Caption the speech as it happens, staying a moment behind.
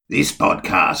This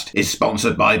podcast is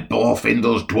sponsored by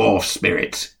Borfindel's Dwarf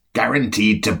Spirits.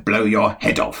 Guaranteed to blow your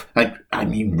head off. I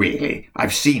mean, really,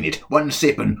 I've seen it. One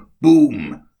sip and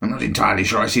boom. I'm not entirely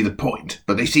sure I see the point,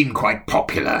 but they seem quite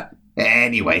popular.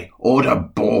 Anyway, order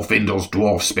Borfindel's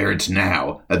Dwarf Spirits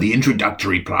now at the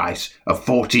introductory price of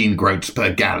 14 groats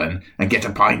per gallon and get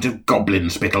a pint of goblin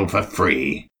spittle for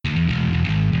free.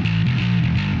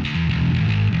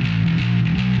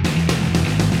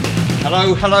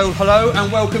 Hello,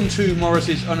 and welcome to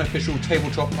Morris's unofficial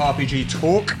tabletop RPG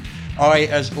talk. I,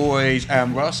 as always,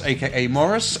 am Russ, aka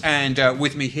Morris, and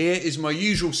with me here is my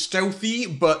usual stealthy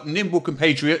but nimble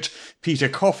compatriot, Peter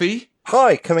Coffey.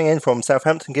 Hi, coming in from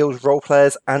Southampton Guild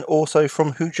Roleplayers and also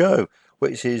from Huzhou,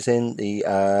 which is in the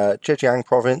Zhejiang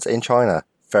province in China.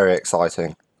 Very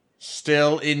exciting.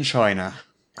 Still in China.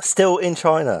 Still in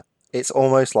China. It's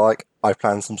almost like I've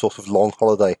planned some sort of long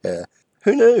holiday here.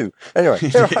 Who knew? Anyway,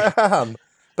 here I am.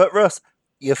 But Russ,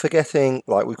 you're forgetting,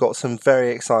 we've got some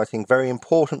very exciting, very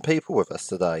important people with us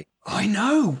today. I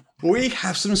know. We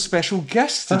have some special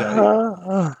guests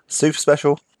today. Super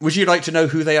special. Would you like to know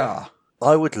who they are?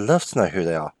 I would love to know who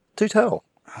they are. Do tell.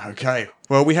 Okay.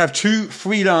 Well, we have two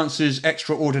freelancers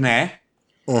extraordinaire.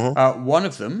 Mm-hmm. One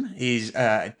of them is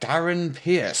Darren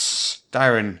Pierce.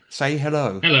 Darren, say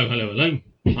hello. Hello.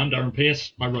 I'm Darren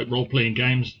Pierce. I write role-playing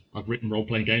games. I've written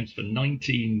role-playing games for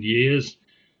 19 years.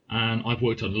 And I've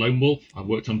worked on Lone Wolf. I've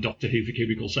worked on Doctor Who for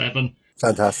Cubicle 7.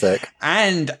 Fantastic.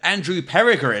 And Andrew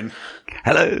Peregrine.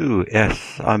 Hello.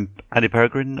 Yes, I'm Andy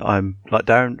Peregrine. I'm, like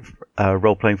Darren, a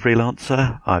role-playing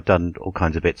freelancer. I've done all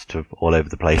kinds of bits all over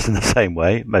the place in the same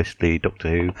way. Mostly Doctor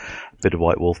Who, a bit of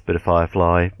White Wolf, a bit of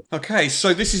Firefly. Okay,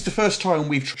 so this is the first time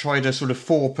we've tried a sort of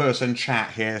four-person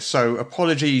chat here, so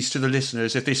apologies to the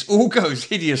listeners if this all goes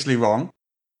hideously wrong.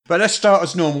 But let's start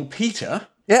as normal. Peter?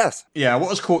 Yes. Yeah, what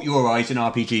has caught your eyes in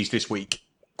RPGs this week?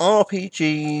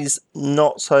 RPGs,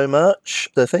 not so much.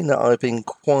 The thing that I've been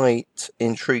quite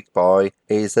intrigued by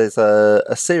is there's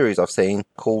a series I've seen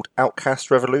called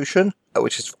Outcast Revolution,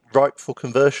 which is ripe for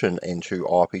conversion into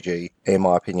RPG, in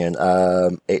my opinion.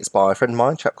 It's by a friend of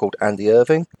mine, a chap called Andy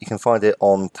Irving. You can find it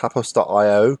on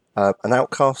tapos.io. An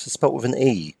Outcast is spelt with an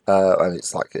E, and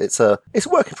it's a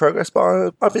work in progress,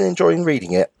 but I've been enjoying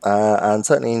reading it, and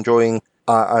certainly enjoying.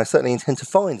 I certainly intend to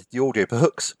find the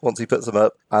audiobooks once he puts them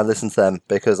up and listen to them,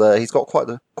 because he's got quite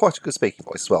a good speaking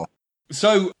voice as well.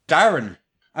 So, Darren,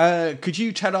 could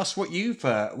you tell us what you've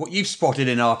spotted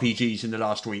in RPGs in the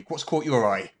last week? What's caught your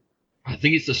eye? I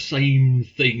think it's the same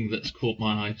thing that's caught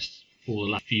my eyes for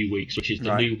the last few weeks, which is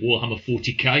the new Warhammer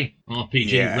 40k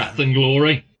RPG, Wrath and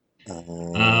Glory.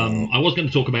 I was going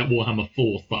to talk about Warhammer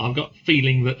 4th, but I've got a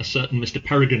feeling that a certain Mr.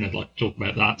 Peregrine would like to talk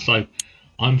about that, so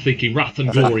I'm thinking Wrath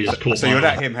and Glory has caught my eye. So you'll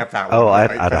let him have that one. Oh, right?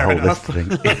 I had a whole list of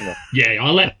things. Yeah,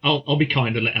 I'll be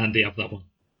kind and let Andy have that one.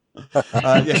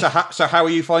 So how are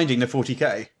you finding the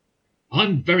 40k?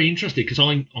 I'm very interested because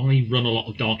I run a lot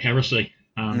of Dark Heresy,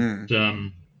 and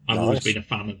I've always been a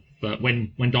fan of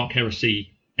when Dark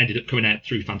Heresy ended up coming out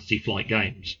through Fantasy Flight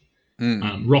Games.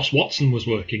 Ross Watson was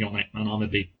working on it, and I'm a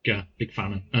big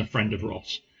fan and a friend of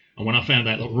Ross. And when I found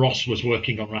out that Ross was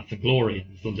working on Wrath and Glory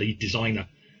and the lead designer,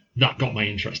 that got my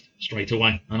interest straight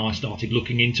away, and I started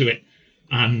looking into it.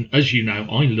 And as you know,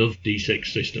 I love D6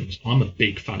 systems. I'm a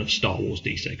big fan of Star Wars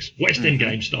D6. West End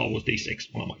Games Star Wars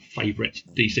D6, one of my favourite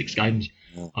D6 games,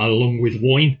 along with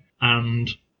Wine. And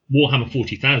Warhammer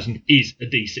 40,000 is a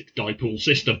D6 die pool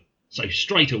system. So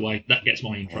straight away, that gets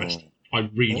my interest. I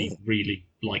really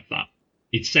like that.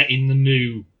 It's set in the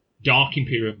new Dark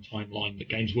Imperium timeline that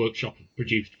Games Workshop have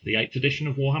produced for the 8th edition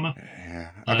of Warhammer. Yeah.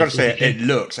 I've got to say, it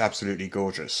looks absolutely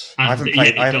gorgeous. And I haven't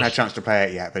had a chance to play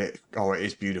it yet, but it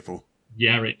is beautiful.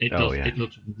 Yeah, it does. Yeah. It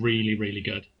looks really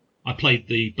good. I played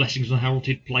the Blessings of the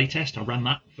Heralded playtest. I ran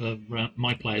that for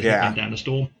my players who went down the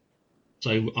storm.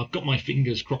 So I've got my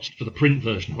fingers crossed for the print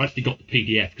version. I've actually got the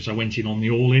PDF because I went in on the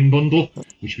all-in bundle,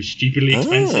 which was stupidly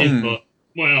expensive, but,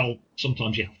 well,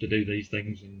 sometimes you have to do these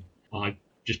things, and I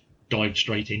just dived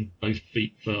straight in, both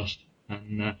feet first.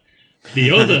 And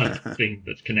the other thing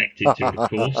that's connected to it, of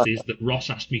course, is that Ross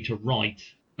asked me to write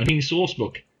a mini source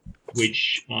book,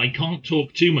 which I can't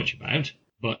talk too much about,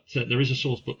 but there is a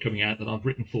source book coming out that I've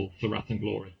written for Wrath and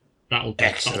Glory. That'll be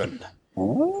excellent.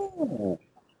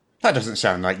 That doesn't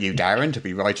sound like you, Darren, to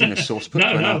be writing a source book for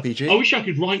an RPG. I wish I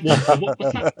could write one.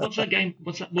 What's that game?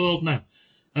 What's that world now?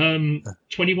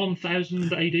 21,000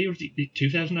 AD, or is it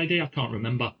 2,000 AD? I can't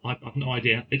remember. I've no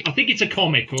idea. I think it's a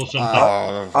comic or something.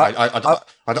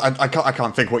 I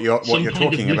can't think what you're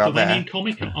talking about there.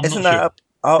 Comic? Isn't that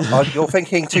you're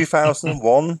thinking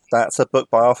 2001? That's a book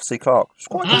by Arthur C. Clarke. It's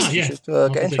quite decent. You should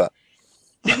get into that.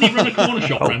 Didn't he run a corner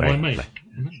shop around by me?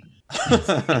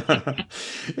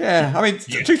 Yeah, I mean,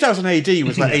 2000 AD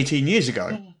was like 18 years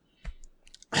ago.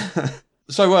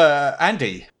 So,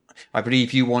 Andy, I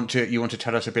believe you want to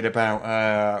tell us a bit about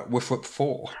WFWP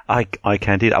 4. I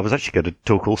can indeed. I was actually going to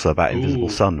talk also about Invisible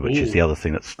Sun, which is the other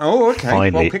thing that's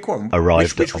finally pick one.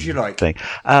 arrived. Which would you like? Thing.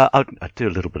 I'll do a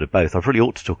little bit of both. I really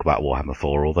ought to talk about Warhammer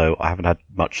 4, although I haven't had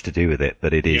much to do with it,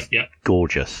 but it is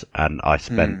gorgeous, and I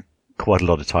spent quite a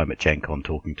lot of time at Gen Con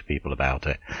talking to people about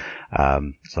it.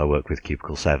 So I work with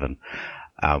Cubicle 7.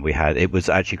 It was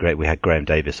actually great. We had Graham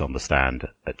Davis on the stand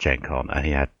at Gen Con, and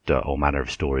he had all manner of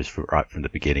stories right from the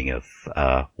beginning of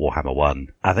Warhammer 1.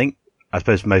 I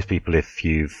suppose most people, if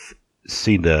you've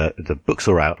seen the books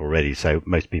are out already, so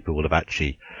most people will have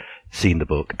actually seen the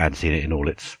book and seen it in all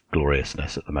its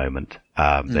gloriousness at the moment.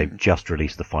 They've just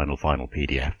released the final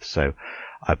PDF, so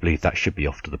I believe that should be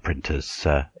off to the printers,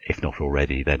 if not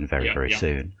already, then very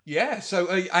soon. Yeah, so,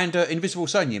 and Invisible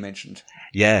Sun you mentioned.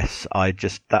 Yes,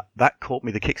 that caught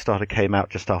me. The Kickstarter came out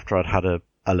just after I'd had a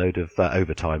load of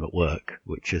overtime at work,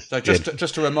 which is... So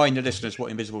just to remind the listeners what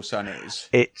Invisible Sun is.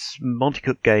 It's Monte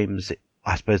Cook Games,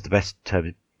 I suppose the best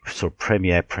term, sort of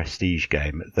premier prestige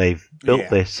game. They've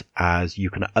built this as you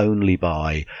can only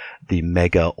buy the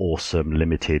mega awesome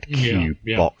limited cube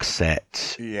box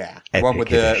set. Yeah, the one with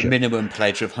the minimum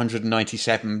pledge of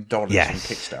 $197 on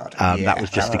Kickstarter. That was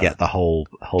just to get the whole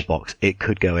box. It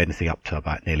could go anything up to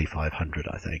about nearly 500,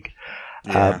 I think.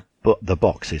 Yeah. But the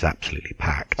box is absolutely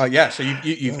packed. Oh yeah, so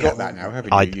you've got that now,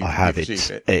 haven't you? I have.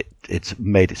 It's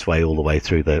made its way all the way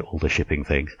through all the shipping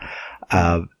things.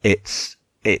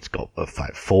 It's got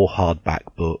 4 hardback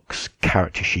books,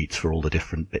 character sheets for all the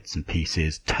different bits and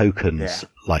pieces, tokens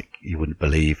like you wouldn't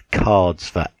believe, cards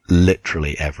for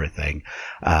literally everything,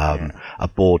 a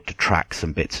board to track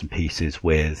some bits and pieces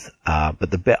with.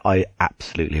 But the bit I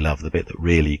absolutely love, the bit that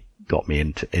really got me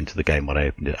into the game when I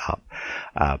opened it up,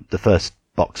 the first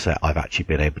box set I've actually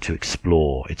been able to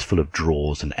explore. It's full of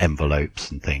drawers and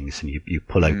envelopes and things, and you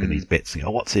pull open these bits and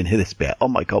go, what's in here, this bit? Oh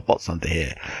my God, what's under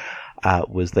here?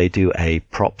 Was they do a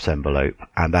props envelope,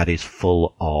 and that is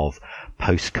full of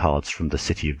postcards from the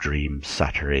City of Dreams,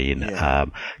 Satyrine,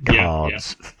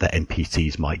 cards that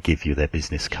NPCs might give you, their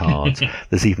business cards.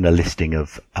 There's even a listing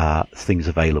of things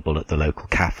available at the local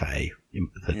cafe.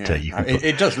 That you can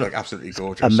it does look absolutely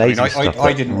gorgeous. Amazing stuff.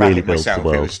 I didn't really wrap it myself. The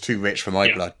world. It was too rich for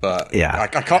my blood, but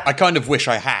I kind of wish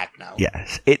I had now.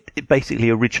 Yes, it basically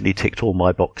originally ticked all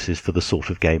my boxes for the sort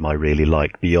of game I really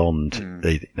like beyond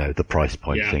the price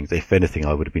point things. If anything,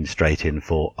 I would have been straight in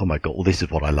for, oh my God, well, this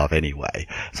is what I love anyway.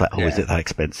 It's like, is it that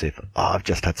expensive? Oh, I've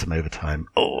just had some overtime.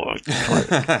 Oh,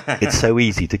 it's so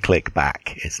easy to click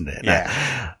back, isn't it?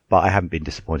 Yeah. But I haven't been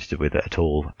disappointed with it at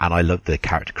all. And I love the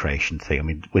character creation thing. I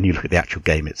mean, when you look at the actual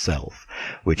game itself,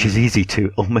 which is easy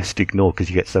to almost ignore because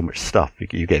you get so much stuff,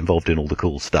 you get involved in all the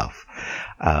cool stuff.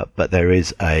 But there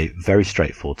is a very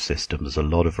straightforward system. There's a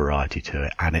lot of variety to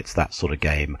it. And it's that sort of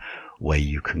game where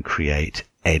you can create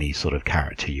any sort of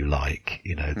character you like.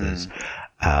 There's,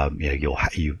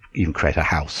 you can create a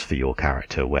house for your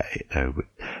character where,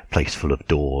 place full of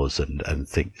doors and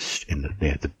things in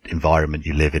the environment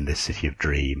you live in, this City of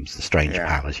Dreams, the strange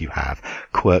powers you have,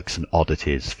 quirks and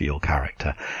oddities for your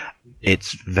character.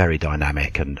 It's very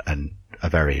dynamic and a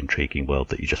very intriguing world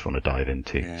that you just want to dive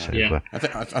into.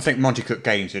 I think Monte Cook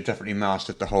Games have definitely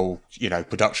mastered the whole,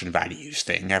 production values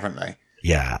thing, haven't they?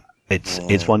 Yeah.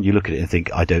 It's one you look at it and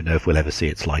think, I don't know if we'll ever see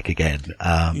its like again.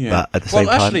 But at the same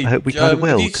time, I hope we kind of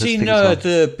will. Have you seen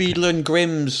the Beadle and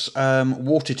Grimm's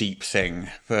Waterdeep thing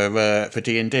for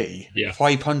D&D? Yeah.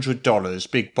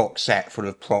 $500, big box set full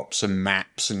of props and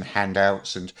maps and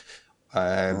handouts and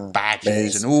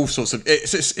badges and all sorts of.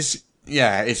 It's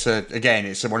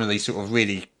one of these sort of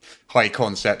really high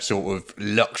concept sort of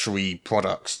luxury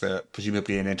products that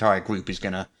presumably an entire group is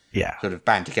going to sort of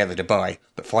band together to buy.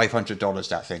 But $500,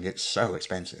 that thing, it's so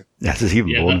expensive. Yes, it's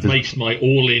even more. That makes my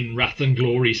all-in Wrath and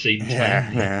Glory scene.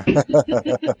 Yeah.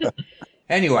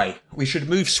 Anyway, we should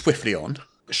move swiftly on.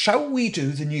 Shall we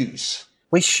do the news?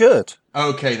 We should.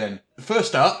 Okay then.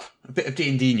 First up, a bit of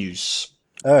D&D news.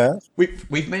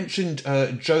 We've mentioned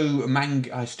Joe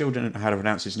I still don't know how to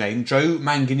pronounce his name. Joe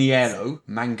Manganiello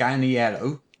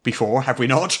before, have we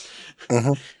not?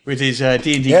 Mm-hmm. With his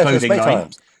D&D clothing line.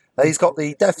 Times. He's got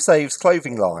the Death Saves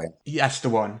clothing line. That's the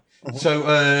one. Mm-hmm. So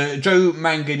Joe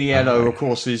Manganiello, of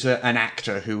course, is an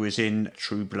actor who was in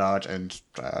True Blood, and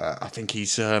I think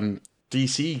he's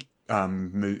DC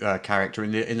character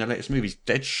in the latest movies,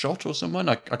 Deadshot or someone.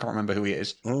 I can't remember who he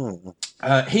is.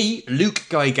 He, Luke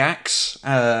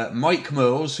Gygax, Mike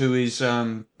Mearls, who is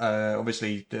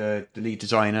obviously the lead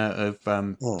designer of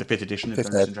the 5th edition of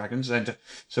Dungeons and Dragons, and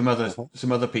some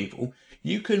other people.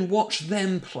 you can watch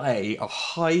them play a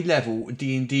high-level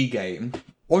D&D game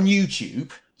on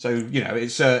YouTube. So,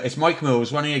 it's Mike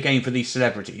Mills running a game for these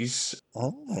celebrities.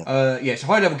 Oh. It's a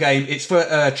high-level game. It's for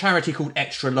a charity called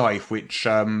Extra Life, which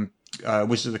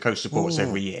Wizards of the Coast supports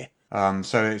every year.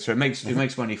 So it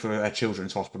makes money for a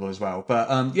children's hospital as well. But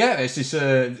it's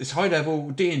this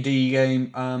high-level D&D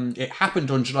game. It happened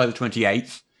on July the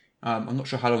 28th. I'm not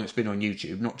sure how long it's been on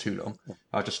YouTube. Not too long.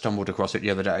 I just stumbled across it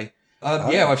the other day.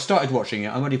 I've started watching it.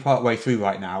 I'm only part way through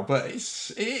right now, but it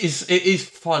is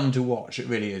fun to watch. It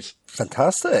really is.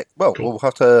 Fantastic. Well, we'll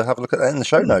have to have a look at that in the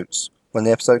show notes when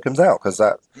the episode comes out, because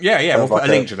that... we'll put a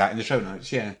link to that in the show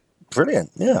notes, yeah. Brilliant,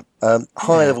 yeah.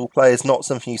 High-level play is not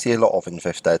something you see a lot of in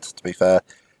 5th Ed, to be fair.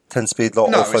 Tends to be a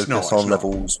lot of focus on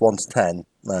levels 1 to 10.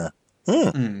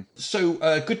 So,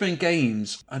 Goodman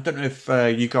Games, I don't know if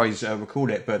you guys recall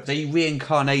it, but they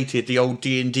reincarnated the old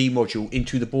D&D module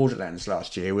into the Borderlands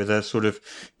last year with a sort of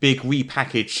big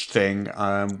repackaged thing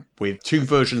with 2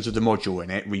 versions of the module in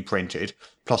it, reprinted,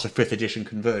 plus a 5th edition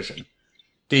conversion.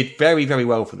 Did very, very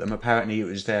well for them. Apparently it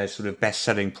was their sort of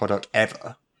best-selling product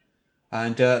ever.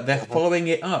 And they're following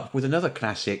it up with another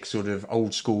classic sort of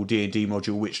old-school D&D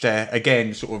module, which they're,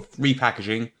 again, sort of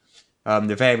repackaging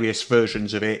the various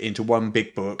versions of it into one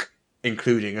big book,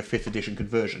 including a 5th edition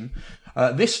conversion.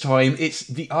 This time, it's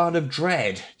The Isle of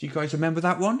Dread. Do you guys remember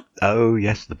that one? Oh,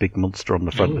 yes, the big monster on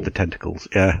the front with the tentacles.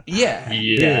 Yeah. Yeah.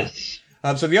 Yes.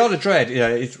 Yeah. So The Isle of Dread,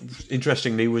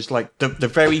 interestingly, was like the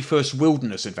very first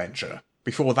wilderness adventure.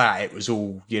 Before that, it was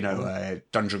all,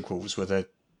 dungeon crawls were the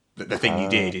thing you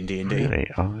did in D&D. Really?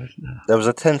 There was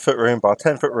a 10-foot room by a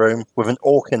 10-foot room with an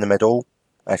orc in the middle.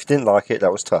 If you didn't like it,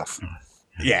 that was tough.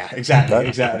 Yeah, exactly.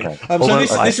 Okay.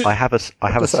 I have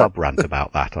a sub rant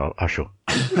about that. I shall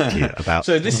talk to you about.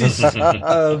 So this is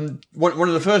one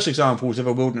of the first examples of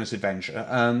a wilderness adventure.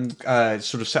 It's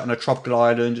sort of set on a tropical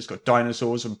island. It's got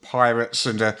dinosaurs and pirates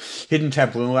and a hidden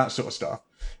temple and all that sort of stuff.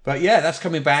 But yeah, that's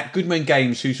coming back. Goodman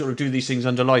Games, who sort of do these things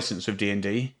under license of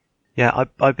D&D. Yeah,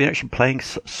 I've been actually playing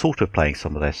some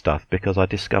of their stuff because I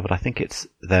discovered I think it's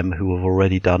them who have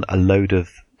already done a load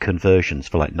of conversions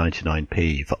for like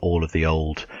 99p for all of the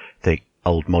old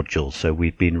modules. So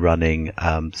we've been running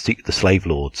the Slave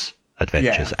Lords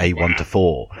adventures, A1 to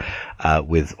 4,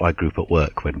 with my group at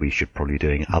work when we should probably be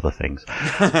doing other things.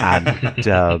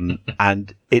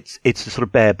 And it's a sort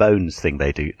of bare bones thing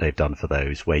they've done for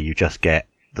those, where you just get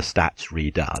the stats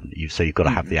redone. So you've got to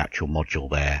have the actual module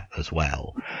there as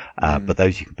well. But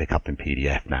those you can pick up in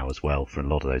PDF now as well, for a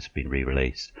lot of those have been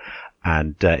re-released.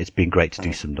 And it's been great to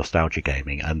do some nostalgia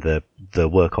gaming, and the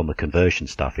work on the conversion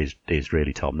stuff is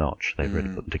really top notch. They've really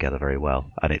put them together very well,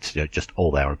 and it's just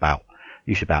all there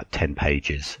usually about 10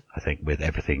 pages, I think, with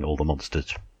everything, all the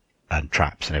monsters and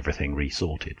traps and everything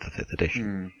resorted for 5th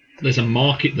edition. There's a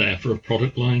market there for a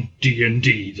product line.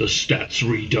 D&D, the stats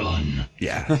redone.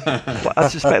 Yeah. Well, I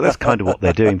suspect that's kind of what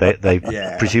they're doing.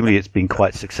 Presumably it's been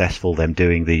quite successful, them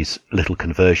doing these little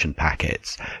conversion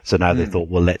packets. So now they thought,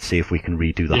 well, let's see if we can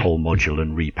redo the whole module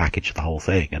and repackage the whole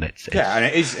thing. And it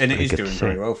is doing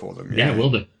very well for them. Yeah, well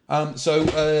done. So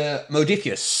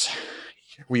Modiphius.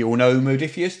 We all know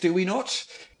Modiphius, do we not?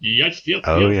 Yes.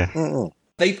 Oh, yeah.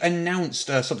 They've announced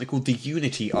something called the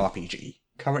Unity RPG,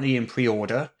 currently in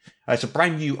pre-order. It's a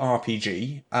brand new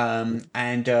RPG,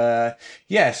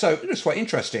 so it's quite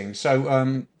interesting.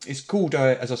 So it's called,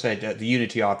 as I said, the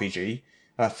Unity RPG,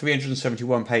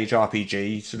 371-page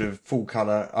RPG, sort of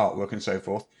full-colour artwork and so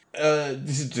forth.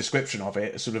 This is the description of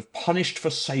it: sort of punished,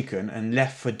 forsaken, and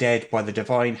left for dead by the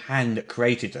divine hand that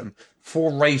created them,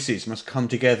 4 races must come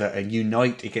together and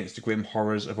unite against the grim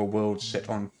horrors of a world set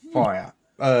on fire.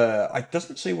 It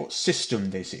doesn't say what system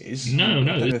this is. No. I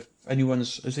don't know if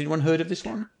has anyone heard of this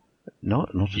one? Not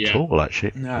at all,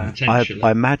 actually. No.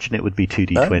 I imagine it would be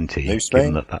 2D20,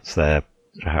 given that's their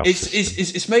house.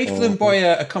 It's made for them by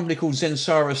a company called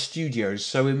Zensara Studios,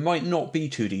 so it might not be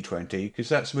 2D20, because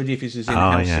that's Modiphius'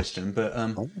 in-house system, but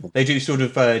they do sort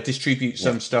of distribute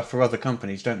some stuff for other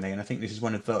companies, don't they? And I think this is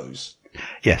one of those.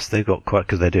 Yes, they've got quite,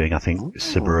 because they're doing, I think,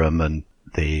 Siberum and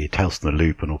the Tales from the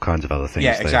Loop and all kinds of other things.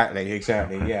 Yeah,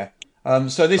 exactly, yeah.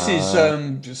 So this is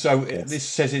this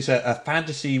says it's a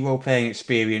fantasy role-playing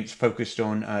experience focused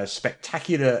on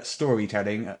spectacular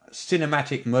storytelling,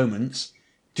 cinematic moments,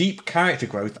 deep character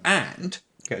growth, and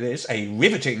get this, a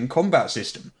riveting combat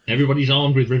system. Everybody's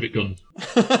armed with rivet guns.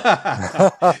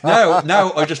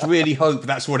 No, I just really hope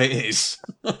that's what it is.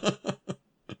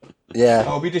 Yeah,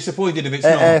 I'll be disappointed if it's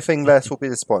not. Anything less will be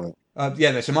disappointing.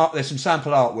 There's some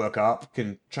sample artwork up. You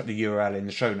can check the URL in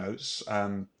the show notes.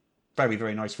 Very,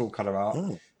 very nice full colour art.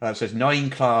 It says 9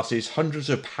 classes, hundreds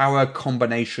of power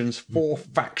combinations, 4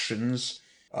 factions,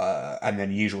 and then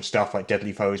the usual stuff like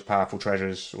deadly foes, powerful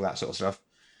treasures, all that sort of stuff.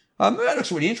 That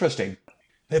looks really interesting.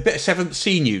 A bit of 7th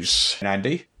Sea news,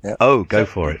 Andy. Yep. Oh, go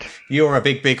for it. You're a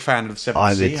big fan of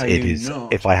 7th Sea. It is.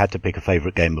 If I had to pick a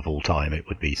favourite game of all time, it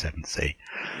would be 7th Sea.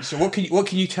 So what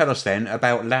can you tell us then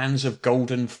about Lands of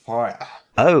Golden Fire?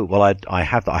 Oh, well, I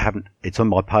haven't. It's on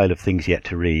my pile of things yet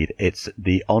to read. It's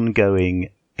the ongoing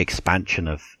expansion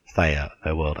of Thea,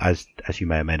 their world. As you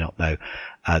may or may not know,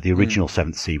 the original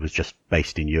 7th Sea was just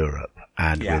based in Europe,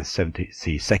 and with 7th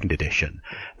Sea 2nd edition,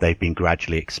 they've been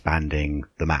gradually expanding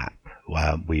the map.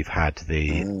 We've had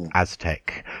the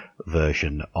Aztec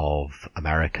version of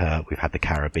America. We've had the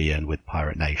Caribbean with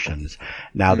pirate nations.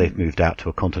 Now they've moved out to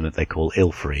a continent they call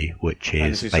Ilfrey, which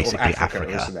is basically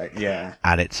Africa. Isn't it? Yeah.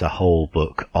 And it's a whole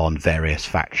book on various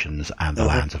factions and the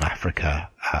lands of Africa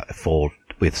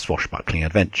with swashbuckling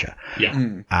adventure. Yeah.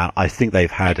 And I think they've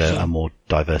had a more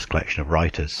diverse collection of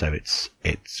writers, so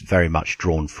it's very much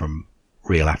drawn from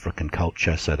real African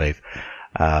culture. So they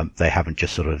haven't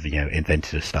just sort of,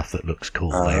 invented stuff that looks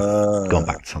cool. They've gone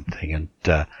back to something,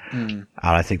 and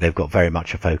I think they've got very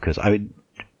much a focus. I mean,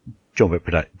 John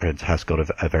Whitbread has got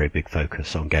a very big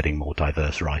focus on getting more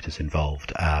diverse writers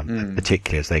involved,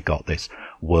 particularly as they got this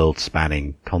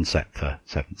world-spanning concept for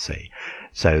 7th Sea.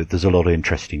 So there's a lot of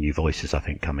interesting new voices, I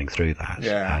think, coming through that.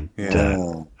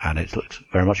 And it looks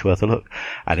very much worth a look.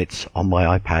 And it's on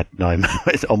my iPad. No,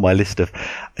 it's on my list of,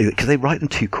 because they write them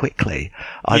too quickly.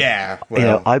 I'm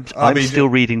still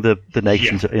reading the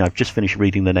Nations. I've just finished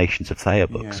reading the Nations of Thea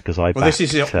books because this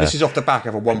is off the back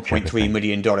of a $1.3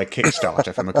 million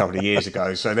Kickstarter from a couple of years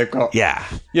ago. So they've got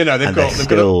they've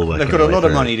got a lot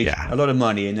of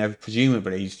money, and they're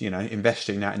presumably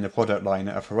investing that in the product line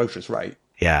at a ferocious rate.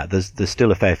 Yeah, there's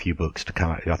still a fair few books to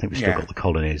come out. I think we've still got the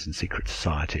Colonies and Secret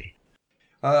Society.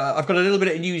 I've got a little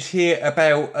bit of news here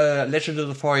about Legend of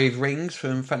the Five Rings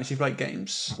from Fantasy Flight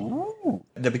Games. Ooh.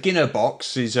 The beginner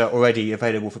box is already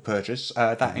available for purchase.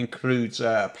 That includes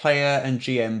player and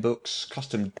GM books,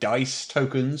 custom dice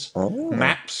tokens,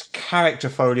 maps, character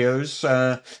folios,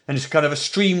 and it's kind of a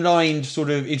streamlined sort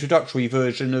of introductory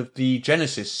version of the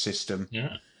Genesis system,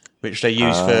 which they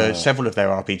use for several of their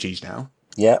RPGs now.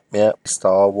 Yep.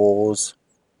 Star Wars,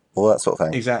 all that sort of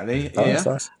thing. Exactly. That's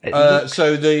nice.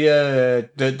 So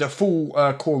the full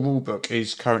core rulebook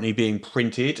is currently being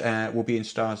printed. Will be in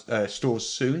stores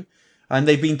soon, and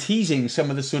they've been teasing some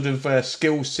of the sort of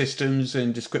skill systems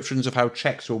and descriptions of how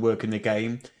checks will work in the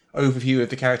game, overview of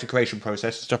the character creation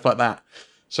process, and stuff like that.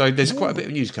 So there's quite a bit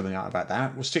of news coming out about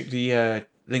that. We'll stick the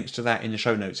links to that in the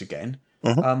show notes again.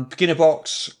 Beginner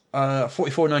box,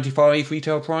 $44.95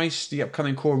 retail price. The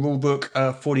upcoming core rulebook,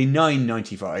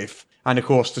 $49.95. And of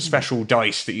course, the special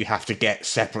dice that you have to get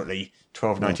separately,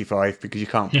 $12.95, because you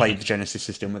can't play the Genesis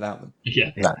system without them.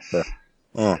 Yeah.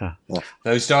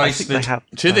 Those dice that,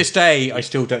 to this day, I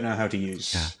still don't know how to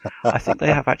use. I think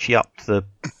they have actually upped the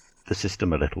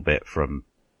system a little bit from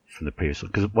the previous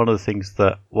one, because one of the things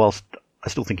that, whilst I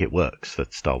still think it works for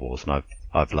Star Wars, and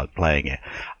I've loved playing it,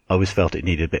 I always felt it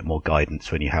needed a bit more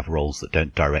guidance when you have roles that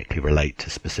don't directly relate to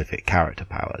specific character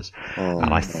powers.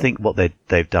 And I think what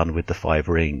they've done with the Five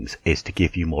Rings is to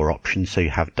give you more options, so you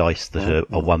have dice that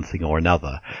are one thing or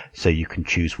another, so you can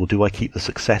choose, well, do I keep the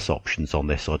success options on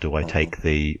this, or do I take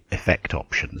the effect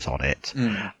options on it,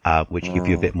 which give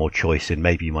you a bit more choice, and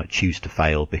maybe you might choose to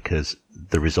fail because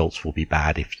the results will be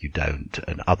bad if you don't,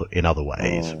 and in other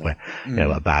ways, where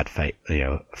a bad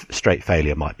straight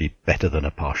failure might be better than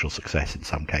a partial success in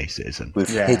some cases. And with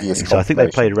hideous so I think they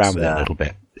played around with it a little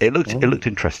bit. It looked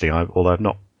interesting, although I've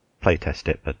not play test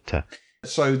it, but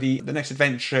so the next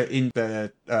adventure in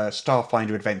the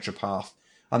Starfinder adventure path,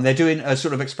 they're doing a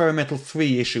sort of experimental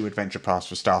 3-issue adventure path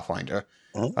for Starfinder.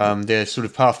 The sort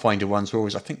of Pathfinder ones were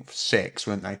always, I think, 6,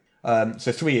 weren't they?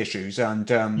 So 3 issues, and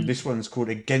this one's called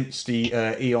Against the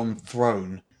Eon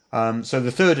Throne. So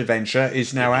the third adventure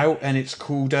is now out, and it's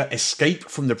called Escape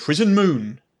from the Prison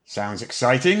Moon. Sounds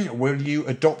exciting. Will you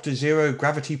adopt a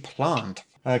zero-gravity plant?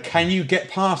 Can you get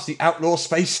past the outlaw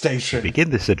space station? Begin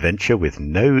this adventure with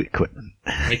no equipment.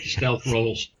 Make your stealth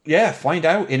rolls. Yeah, find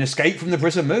out in Escape from the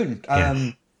Prison Moon.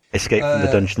 Yes. Escape from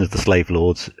the dungeon of the slave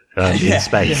lords in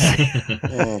space.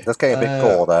 That's getting a bit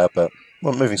gore there, but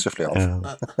well, moving swiftly on.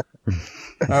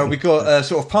 We've got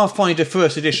sort of Pathfinder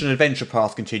First Edition Adventure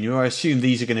Path continuer. I assume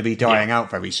these are going to be dying out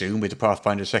very soon with the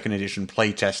Pathfinder Second Edition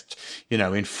playtest,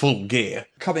 in full gear.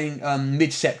 Coming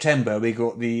mid-September, we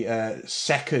got the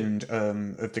second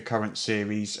of the current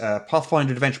series,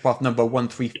 Pathfinder Adventure Path number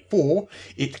 134.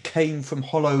 It Came from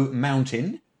Hollow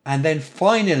Mountain. And then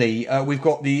finally, we've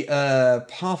got the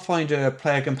Pathfinder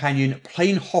Player Companion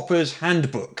Planehopper's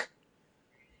Handbook.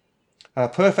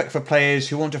 Perfect for players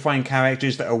who want to find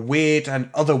characters that are weird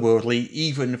and otherworldly,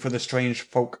 even for the strange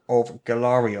folk of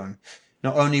Galarion.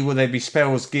 Not only will there be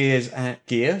spells, gear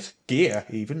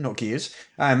even, not gears,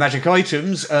 magic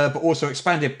items, but also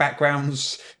expanded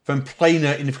backgrounds from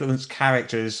planar-influenced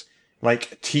characters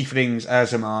like Tieflings,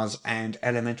 Azamars, and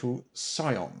Elemental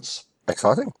Scions.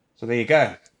 Exciting. So there you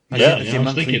go. That's your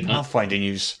monthly Pathfinder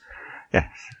news. Yes.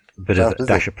 A bit of a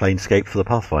dash of Planescape for the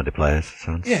Pathfinder players.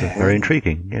 Sounds very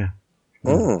intriguing, yeah.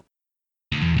 Mm.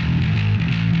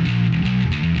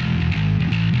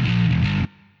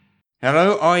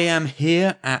 Hello, I am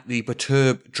here at the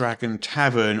Perturbed Dragon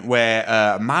Tavern where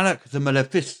Malak the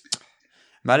Maleficent.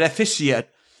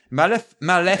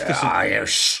 Oh, you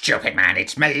stupid man,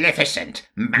 it's Maleficent.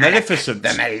 Maleficent.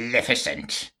 The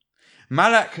Maleficent.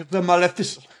 Malak the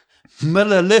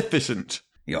Maleficent.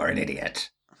 You're an idiot.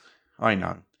 I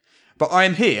know. But I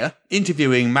am here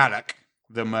interviewing Malak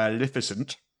the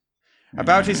Maleficent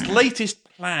about his latest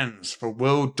plans for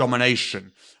world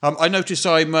domination. I notice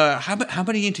how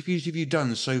many interviews have you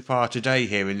done so far today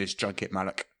here in this junket,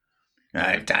 Malak?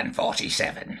 I've done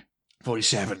 47.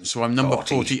 47, so I'm number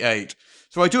 48.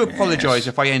 So I do apologise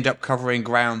if I end up covering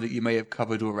ground that you may have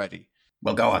covered already.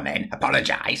 Well, go on then.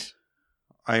 Apologise.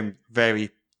 I'm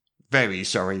very, very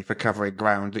sorry for covering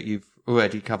ground that you've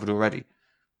covered already.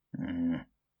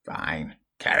 Fine.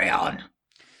 Carry on.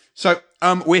 So,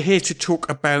 we're here to talk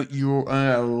about your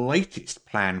latest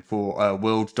plan for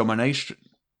world domination.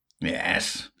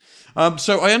 Yes.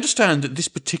 So I understand that this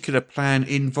particular plan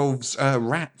involves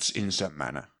rats in some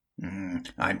manner.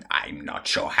 I'm not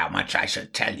sure how much I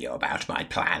should tell you about my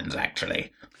plans,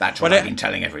 actually. That's what I've been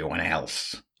telling everyone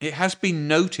else. It has been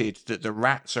noted that the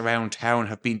rats around town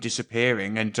have been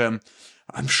disappearing, and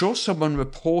I'm sure someone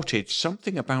reported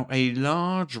something about a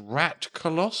large rat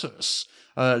colossus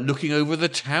looking over the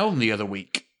town the other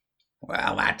week.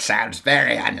 Well, that sounds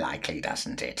very unlikely,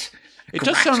 doesn't it? It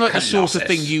does sound like the sort of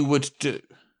thing you would do.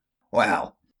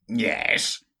 Well,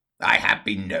 yes. I have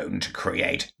been known to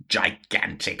create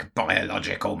gigantic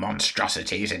biological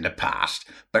monstrosities in the past,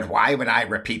 but why would I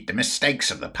repeat the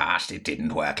mistakes of the past? It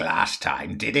didn't work last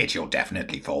time, did it? You'll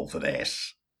definitely fall for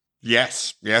this.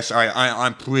 Yes,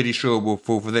 I'm pretty sure we'll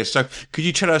fall for this. So, could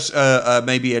you tell us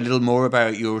maybe a little more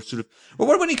about your sort of... Well,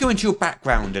 why don't you go into your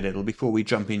background a little before we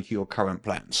jump into your current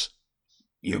plans?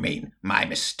 You mean my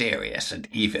mysterious and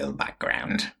evil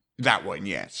background? That one,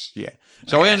 yes, yeah.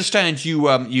 So I understand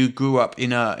you grew up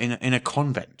in a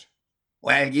convent.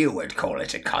 Well, you would call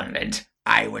it a convent.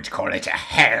 I would call it a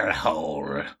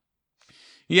hellhole.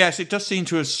 Yes, it does seem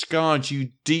to have scarred you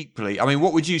deeply. I mean,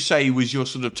 what would you say was your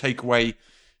sort of takeaway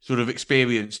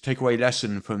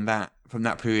lesson from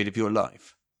that period of your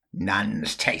life?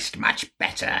 Nuns taste much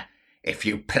better if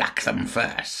you pluck them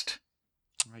first.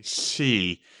 I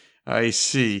see.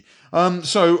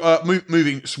 So,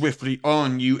 moving swiftly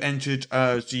on, you entered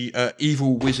the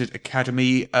Evil Wizard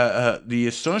Academy at the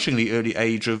astonishingly early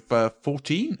age of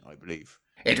 14, I believe.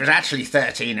 It was actually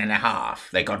 13 and a half.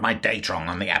 They got my date wrong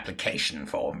on the application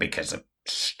form because the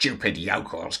stupid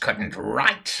yokels couldn't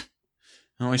write.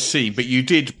 Oh, I see. But you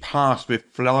did pass with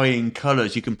flying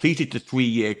colours. You completed the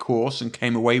 3-year course and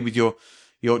came away with your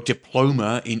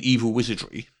diploma in evil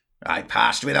wizardry. I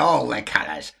passed with all the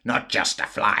colours, not just the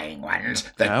flying ones,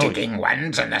 the digging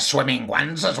ones and the swimming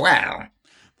ones as well.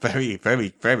 Very,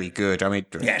 very, very good. I mean...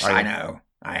 Yes, I know.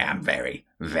 I am very,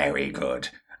 very good.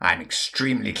 I'm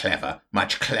extremely clever,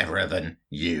 much cleverer than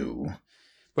you.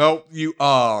 Well, you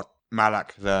are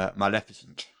Malak the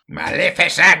Maleficent.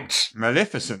 Maleficent!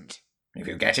 Maleficent. If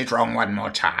you get it wrong one more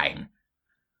time,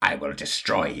 I will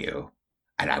destroy you.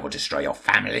 And I will destroy your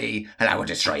family, and I will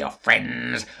destroy your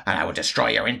friends, and I will destroy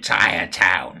your entire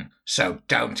town. So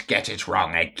don't get it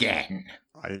wrong again.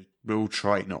 I will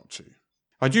try not to.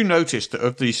 I do notice that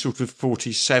of these sort of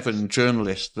 47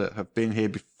 journalists that have been here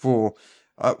before,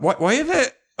 why are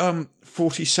there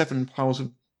 47 piles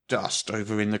of dust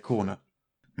over in the corner?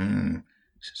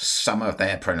 Some of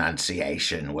their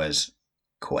pronunciation was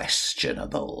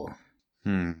questionable.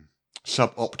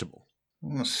 Suboptimal.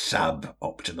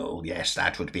 Suboptimal, yes,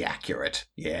 that would be accurate,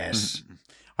 yes.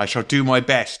 I shall do my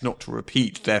best not to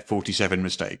repeat their 47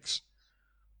 mistakes.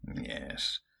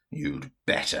 Yes, you'd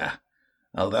better.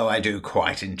 Although I do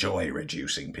quite enjoy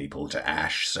reducing people to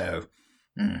ash, so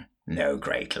no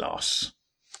great loss.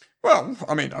 Well,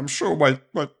 I mean, I'm sure my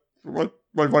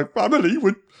family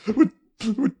would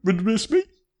miss me.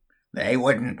 They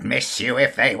wouldn't miss you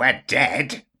if they were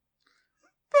dead.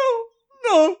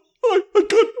 No. I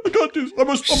can't do this. I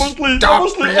must leave. Stop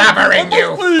blabbering,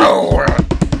 you fool!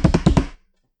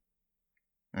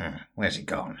 Where's he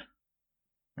gone?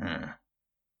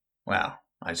 Well,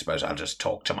 I suppose I'll just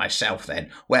talk to myself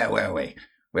then. Where were we?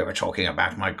 We were talking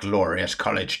about my glorious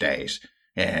college days.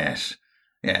 Yes.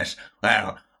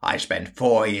 Well, I spent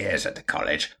 4 years at the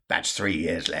college. That's 3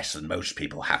 years less than most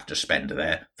people have to spend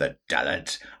there, the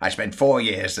dullards. I spent 4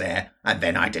 years there, and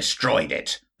then I destroyed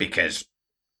it, because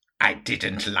I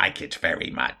didn't like it very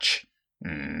much.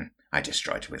 I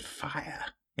destroyed it with fire.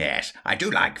 Yes, I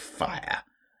do like fire.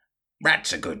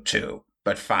 Rats are good too,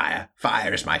 but fire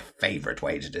is my favourite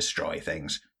way to destroy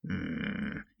things.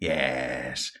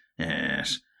 Yes. I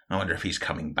wonder if he's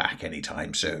coming back any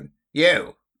time soon.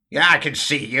 You! Yeah, I can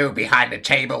see you behind the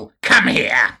table. Come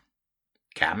here!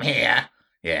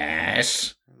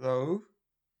 Yes. Hello?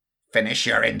 Finish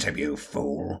your interview,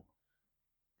 fool.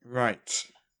 Right.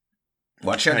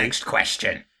 What's your next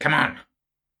question? Come on.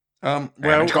 Well, I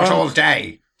haven't got all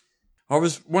day. I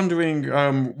was wondering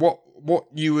what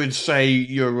you would say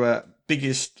your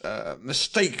biggest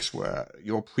mistakes were,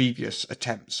 your previous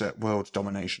attempts at world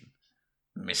domination.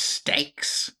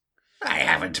 Mistakes? I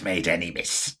haven't made any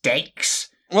mistakes.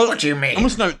 Well, what do you mean? I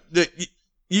must note that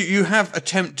you have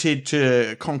attempted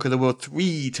to conquer the world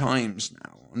 3 times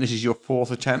now, and this is your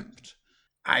 4th attempt.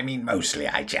 I mean, mostly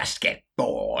I just get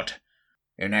bored.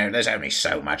 You know, there's only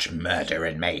so much murder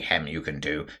and mayhem you can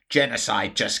do.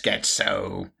 Genocide just gets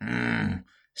so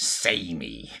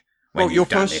samey. Well, your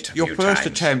first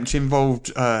attempt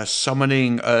involved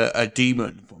summoning a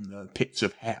demon from the pits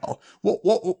of hell.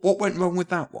 What went wrong with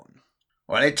that one?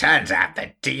 Well, it turns out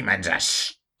that demons are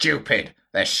stupid.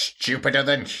 They're stupider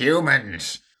than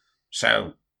humans.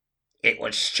 So, it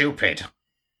was stupid.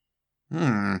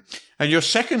 And your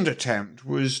second attempt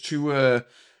was to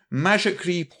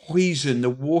magically poison the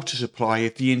water supply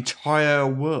of the entire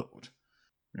world.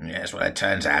 Yes, well, it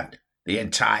turns out the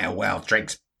entire world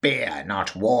drinks beer,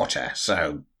 not water,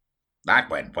 so that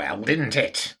went well, didn't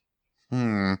it?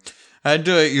 And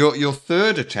your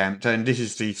third attempt, and this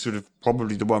is the sort of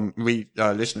probably the one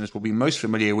listeners will be most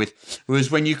familiar with,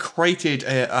 was when you created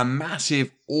a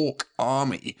massive orc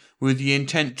army with the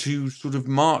intent to sort of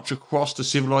march across the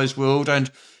civilized world and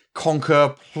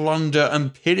conquer, plunder,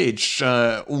 and pillage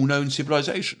all known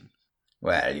civilization.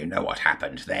 Well, you know what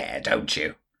happened there, don't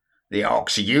you? The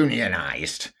orcs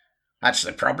unionized. That's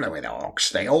the problem with orcs.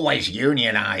 They always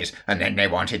unionize, and then they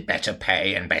wanted better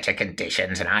pay and better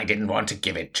conditions, and I didn't want to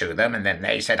give it to them, and then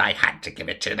they said I had to give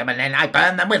it to them, and then I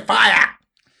burned them with fire!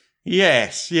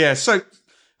 Yes. So,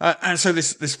 and so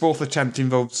this fourth attempt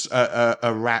involves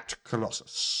a rat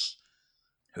colossus.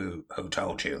 Who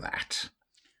told you that?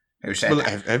 Who said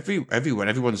that?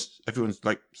 Everyone's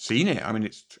like seen it. I mean,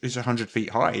 it's 100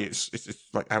 feet high. It's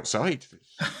like outside.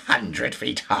 100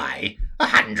 feet high?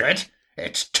 100?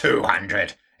 It's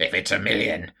 200, if it's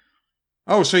 1,000,000.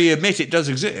 Oh, so you admit it does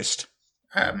exist?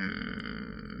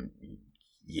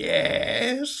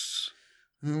 Yes.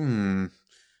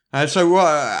 So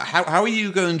how are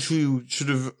you going to sort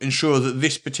of ensure that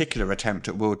this particular attempt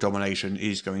at world domination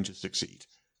is going to succeed?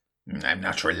 I'm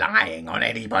not relying on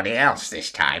anybody else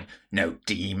this time. No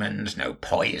demons, no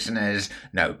poisoners,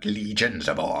 no legions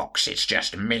of orcs. It's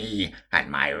just me and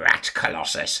my rat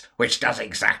colossus, which does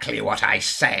exactly what I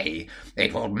say.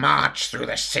 It will march through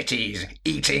the cities,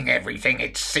 eating everything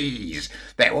it sees.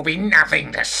 There will be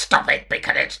nothing to stop it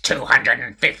because it's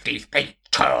 250 feet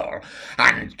tall,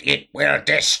 and it will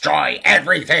destroy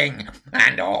everything,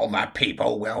 and all the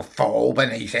people will fall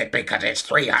beneath it because it's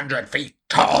 300 feet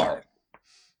tall.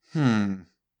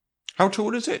 How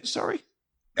tall is it, sorry?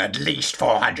 At least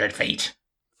 400 feet.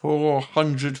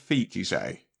 400 feet, you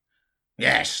say?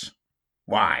 Yes.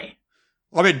 Why?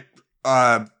 I mean,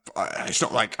 it's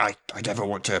not like I'd ever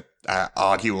want to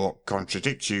argue or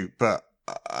contradict you, but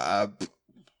I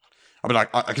mean,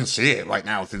 I can see it right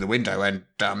now through the window, and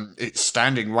it's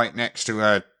standing right next to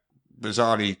a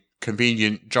bizarrely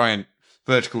convenient giant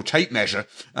vertical tape measure,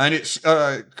 and it's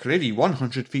clearly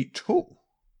 100 feet tall.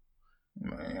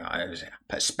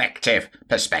 Perspective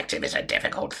is a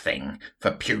difficult thing for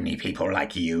puny people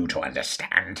like you to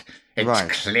understand.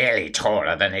 It's clearly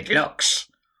taller than it looks.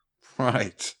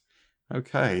 Right.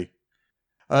 Okay.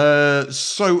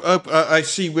 So I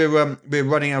see we're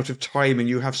running out of time, and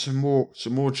you have some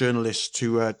more journalists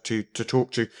to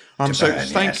talk to.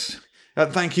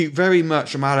 Thank you very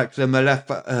much, Malak the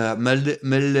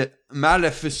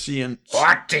Maleficent.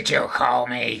 What did you call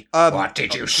me? What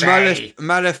did you say?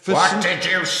 Maleficent. What did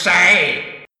you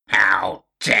say? How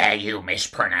dare you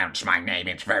mispronounce my name?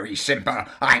 It's very simple.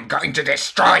 I'm going to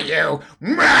destroy you.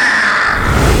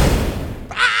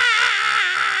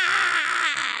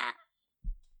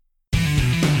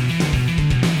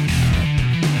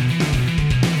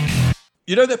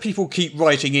 You know that people keep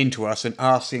writing into us and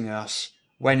asking us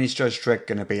when is Judge Dredd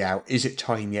going to be out? Is it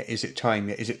time yet? Is it time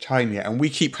yet? Is it time yet? And we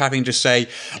keep having to say,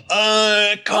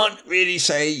 can't really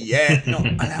say yet, not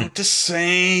allowed to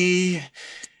say.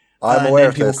 I'm aware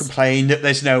of people this. complain that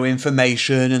there's no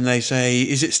information, and they say,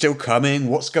 is it still coming?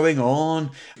 What's going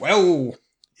on? Well,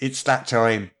 it's that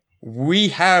time. We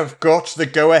have got the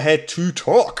go-ahead to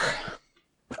talk.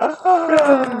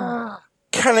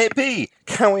 Can it be?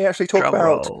 Can we actually talk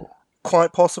about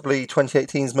quite possibly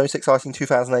 2018's most exciting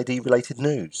 2000 AD related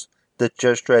news? The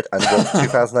Judge Dredd and the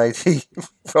 2000 AD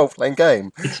role-playing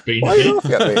game. It's been Why are you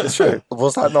laughing at me? It's true.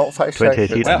 Was that not factually 2018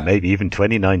 accurate? and maybe even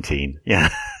 2019. Yeah.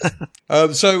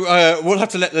 So we'll have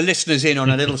to let the listeners in on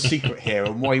a little secret here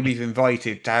on why we've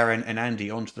invited Darren and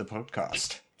Andy onto the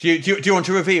podcast. Do you want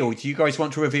to reveal? Do you guys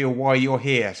want to reveal why you're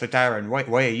here? So Darren,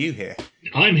 why are you here?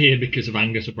 I'm here because of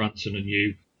Angus Abranson and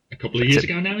you a couple of years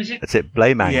ago now, is it? That's it.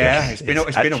 Blame Angus. Yeah, it's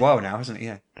been a while now, hasn't it?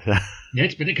 Yeah. Yeah,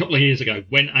 it's been a couple of years ago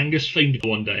when Angus phoned me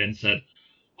one day and said,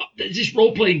 there's this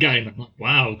role-playing game. I'm like,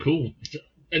 wow, cool.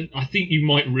 And I think you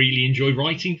might really enjoy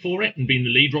writing for it and being the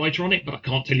lead writer on it, but I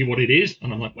can't tell you what it is.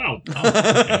 And I'm like, wow.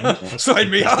 Okay,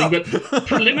 sign me up. But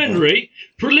preliminary,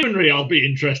 I'll be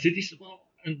interested. He said, well,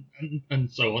 and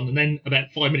so on. And then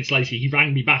about 5 minutes later, he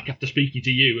rang me back after speaking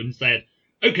to you and said,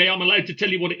 okay, I'm allowed to tell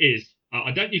you what it is.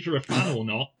 I don't know if you're a fan or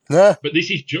not, but this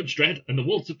is Judge Dredd and the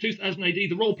Waltz of 2000 AD,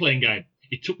 the role-playing game.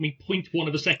 It took me 0.1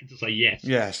 of a second to say yes.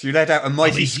 Yes, you let out a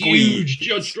mighty I'm a squeak. huge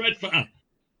Judge Dredd fan.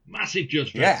 Massive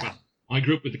Judge Dredd fan. I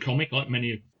grew up with the comic, like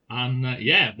many of you. And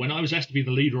when I was asked to be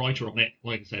the lead writer on it,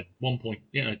 like I said, 1 point,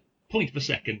 point of a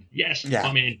second, yes,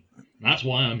 I'm in. That's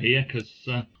why I'm here, because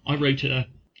I wrote a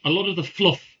lot of the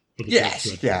fluff.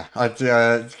 Yes, yeah.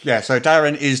 So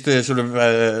Darren is the sort of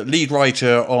lead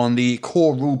writer on the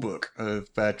core rulebook of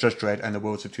Judge Dredd and the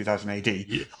Worlds of 2000 AD.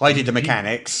 Yeah. I did the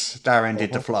mechanics, Darren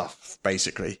did the fluff,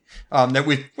 basically.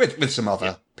 With some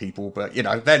other people, but,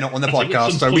 they're not on the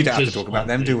podcast, so we don't have to talk about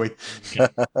them, do we? Well,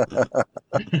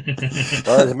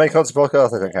 the main concept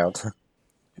podcast, they don't count.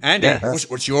 Andy,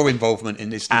 what's your involvement in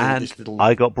this little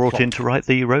I got brought plot? in to write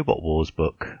the Robot Wars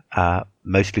book,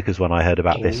 mostly because when I heard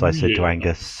about this, I said to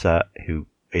Angus, who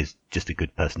is just a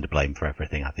good person to blame for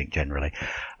everything, I think, generally.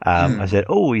 I said,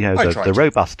 the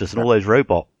Robusters and all those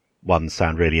robot ones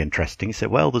sound really interesting. He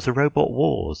said, well, there's a Robot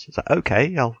Wars. I said,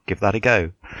 okay, I'll give that a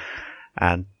go.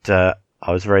 And I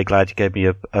was very glad you gave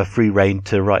me a free rein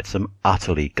to write some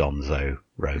utterly gonzo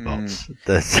robots.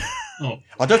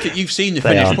 I don't think you've seen the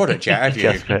finished product yet, have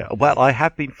you? Well, I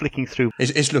have been flicking through.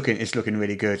 It's looking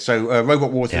really good. So,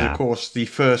 Robot Wars is, of course, the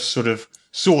first sort of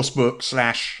source book /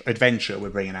 adventure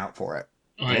we're bringing out for it.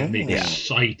 I am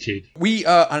excited. We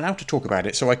are allowed to talk about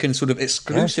it, so I can sort of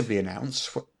exclusively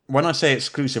announce. When I say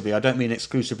exclusively, I don't mean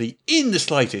exclusively in the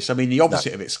slightest. I mean the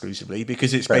opposite of exclusively,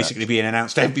 because it's basically being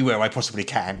announced everywhere I possibly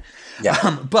can.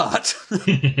 Yeah. But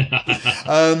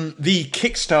the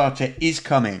Kickstarter is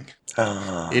coming.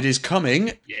 It is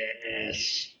coming.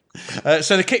 Yes.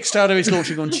 So the Kickstarter is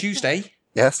launching on Tuesday.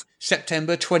 Yes.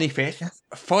 September 25th,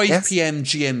 5 p.m.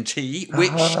 GMT,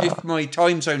 which, if my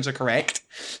time zones are correct,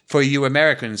 for you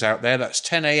Americans out there, that's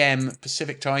 10 a.m.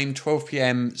 Pacific time, 12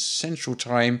 p.m. Central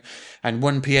time, and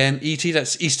 1 p.m. ET.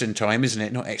 That's Eastern time, isn't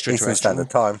it? Not extraterrestrial. Eastern Standard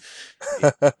Time.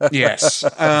 Yes. So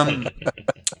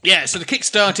the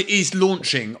Kickstarter is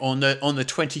launching on the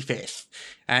 25th.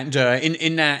 And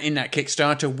in that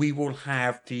Kickstarter, we will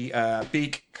have the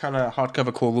big colour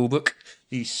hardcover core rulebook,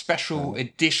 the special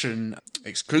edition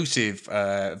exclusive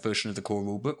version of the core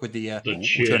rulebook with the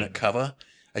alternate cover,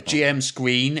 a GM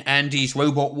screen, Andy's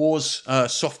Robot Wars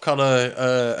soft colour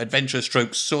adventure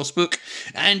stroke sourcebook,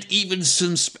 and even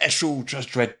some special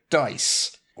Judge Dredd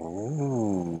dice.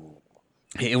 Ooh.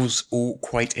 It was all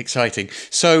quite exciting.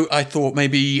 So I thought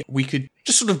maybe we could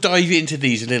just sort of dive into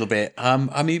these a little bit.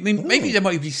 I mean, maybe there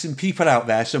might be some people out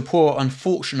there, some poor,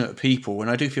 unfortunate people,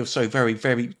 and I do feel so very,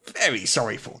 very, very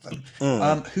sorry for them,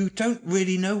 who don't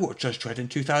really know what Judge Dredd and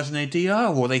 2000 AD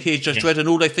are, or they hear Judge Dredd and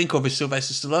all they think of is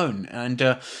Sylvester Stallone, and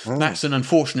that's an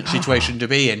unfortunate situation to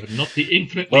be in. But not the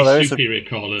infinitely superior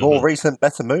Carl Urban. More recent,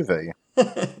 better movie.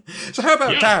 So how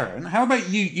about Darren? How about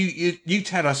you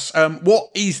tell us what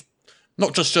is...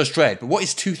 Not just Judge Dredd, but what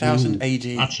is 2000 AD?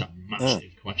 That's a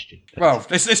massive question. Well,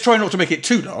 let's try not to make it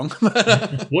too long.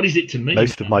 What is it to me?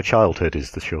 Most of my childhood is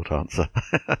the short answer.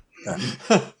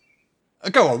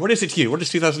 Go on, what is it to you? What is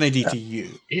 2000 AD to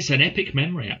you? It's an epic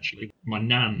memory, actually. My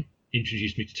nan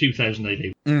introduced me to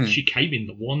 2000 AD. She came in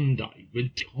the one day with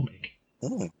a comic.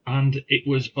 And it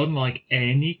was unlike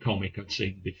any comic I'd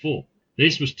seen before.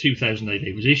 This was 2000 AD.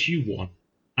 It was issue 1.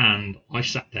 And I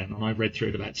sat down and I read through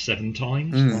it about 7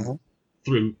 times.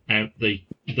 Throughout the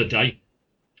day,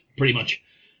 pretty much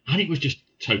and it was just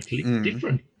totally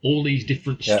different. All these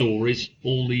different stories,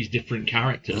 all these different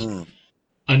characters,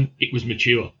 and it was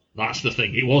mature. That's the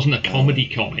thing. It wasn't a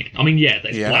comedy comic. I mean,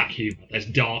 there's black humour, there's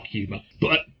dark humour,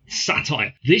 but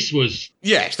satire. This was...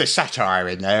 Yes, there's satire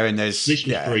in there, and there's... This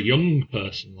was for a young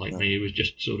person like me who was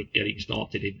just sort of getting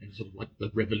started in sort of like the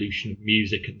revolution of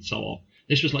music and so on.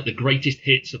 This was like the greatest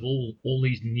hits of all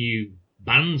these new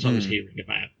bands I was hearing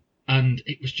about. And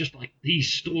it was just like,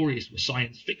 these stories were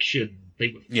science fiction. They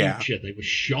were future. They were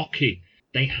shocking.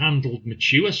 They handled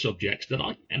mature subjects that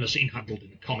I've never seen handled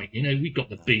in a comic. You know, we got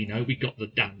the Beano, we got the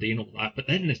Dandy and all that. But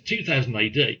then there's 2000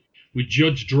 AD with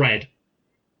Judge Dredd,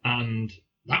 and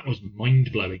that was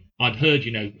mind-blowing. I'd heard,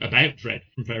 about Dredd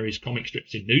from various comic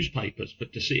strips in newspapers,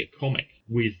 but to see a comic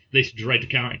with this Dredd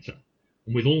character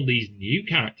and with all these new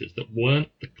characters that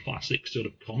weren't the classic sort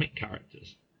of comic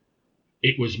characters,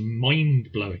 it was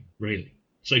mind-blowing, really.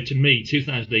 So to me,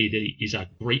 2000 AD is a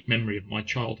great memory of my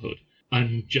childhood.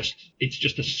 And it's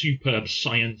just a superb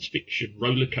science fiction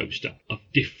roller coaster of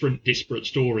different disparate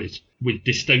stories with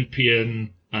dystopian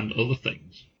and other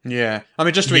things. Yeah. I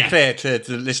mean, just to be clear to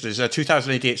the listeners,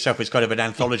 2000 AD itself is kind of an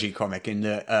anthology comic in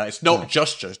that it's not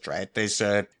just Dredd. There's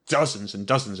dozens and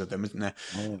dozens of them, isn't there?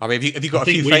 I mean, have you got a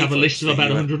few favourites? We have a list of about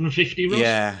 150, Ross.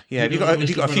 Yeah. Have you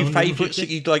got a few favourites that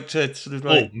you'd like to sort of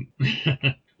like...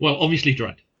 Well, obviously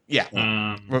Dredd.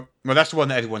 Yeah. Well, that's the one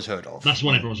that everyone's heard of. That's the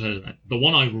one everyone's heard of. The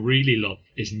one I really love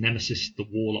is Nemesis the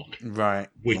Warlock. Right.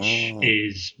 Which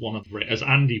is one of... As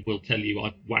Andy will tell you,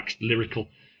 I've waxed lyrical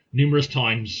numerous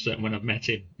times when I've met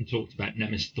him and talked about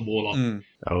Nemesis the Warlock.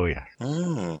 Oh, yeah.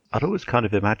 I'd always kind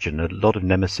of imagine a lot of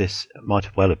Nemesis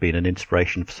might well have been an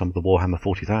inspiration for some of the Warhammer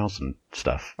 40,000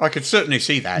 stuff. I could certainly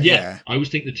see that, yeah. I always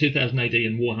think the 2000 AD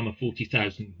and Warhammer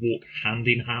 40,000 walk hand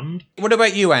in hand. What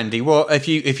about you, Andy? Well, if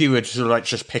you were to sort of like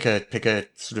just pick a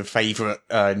sort of favourite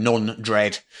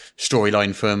non-Dredd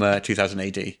storyline from 2000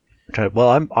 AD? Well,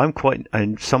 I'm quite,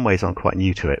 in some ways, I'm quite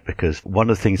new to it because one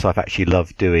of the things I've actually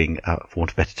loved doing, for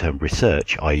want of a better term,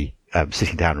 research, i.e.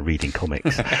 Sitting down and reading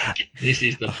comics. This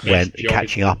is the best when job.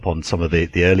 Catching up on some of the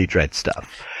early Dredd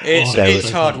stuff.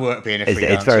 It's hard work being a freelancer.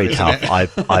 It's very tough.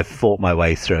 I've fought my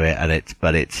way through it, and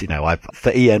for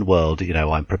EN World,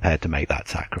 I'm prepared to make that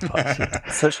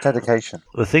sacrifice. Such dedication.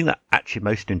 The thing that actually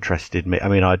most interested me, I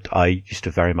mean, I used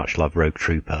to very much love Rogue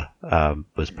Trooper.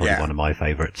 Was probably one of my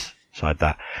favourites. Side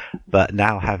that, but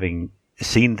now having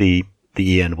seen the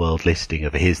EN World listing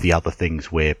of here's the other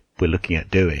things we're looking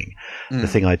at doing, the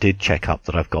thing I did check up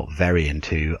that I've got very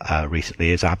into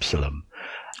recently is Absalom.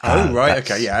 Oh right,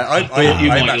 okay, yeah. You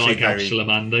might like Absalom,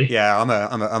 Andy. Yeah, I'm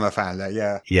a fan there.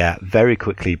 Yeah. Yeah, very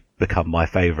quickly become my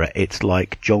favourite. It's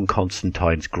like John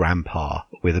Constantine's grandpa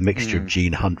with a mixture of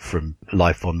Gene Hunt from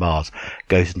Life on Mars,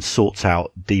 goes and sorts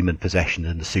out demon possession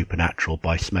and the supernatural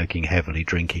by smoking heavily,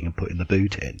 drinking and putting the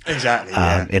boot in. Exactly.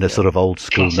 In a sort of old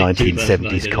school Classic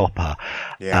 1970s copper.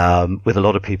 Yeah. With a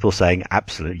lot of people saying,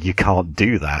 absolutely, you can't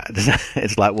do that.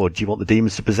 It's like, well, do you want the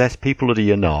demons to possess people or do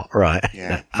you not? Right.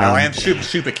 Yeah. No, I am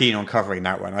super keen on covering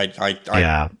that one.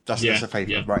 That's a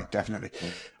favourite, right, definitely.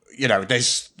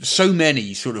 There's so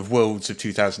many sort of worlds of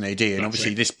 2000 AD, and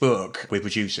obviously this book we're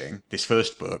producing, this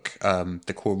first book,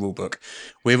 the core rule book,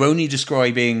 we're only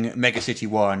describing Mega City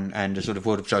 1 and the sort of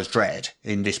world of Judge Dredd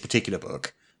in this particular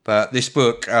book. But this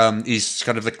book is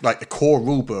kind of like the core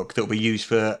rule book that will be used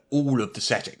for all of the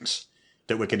settings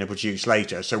that we're going to produce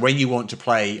later. So when you want to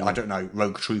play, I don't know,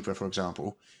 Rogue Trooper, for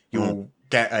example, you'll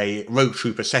get a Rogue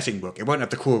Trooper setting book. It won't have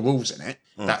the core rules in it.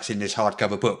 That's in this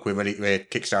hardcover book we're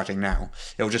kickstarting now.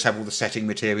 It'll just have all the setting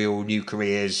material, new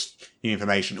careers, new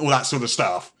information, all that sort of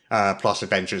stuff, plus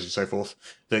adventures and so forth,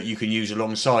 that you can use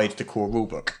alongside the core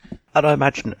rulebook. And I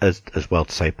imagine as well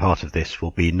to say part of this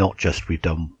will be not just we've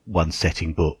done one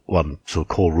setting book, one sort of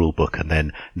core rule book, and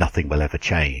then nothing will ever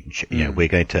change. We're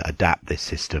going to adapt this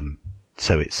system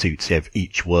so it suits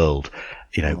each world,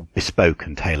 bespoke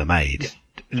and tailor-made,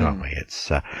 aren't we? It's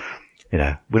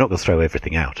we're not going to throw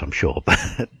everything out, I'm sure, but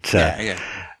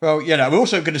Well, we're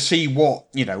also going to see what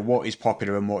is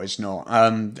popular and what is not.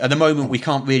 At the moment, we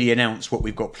can't really announce what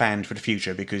we've got planned for the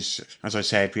future because, as I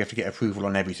said, we have to get approval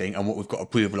on everything, and what we've got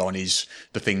approval on is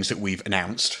the things that we've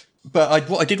announced. But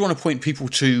what I did want to point people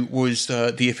to was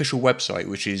the official website,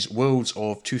 which is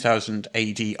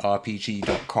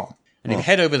worldsof2000adrpg.com. And if you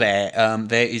head over there,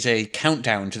 there is a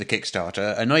countdown to the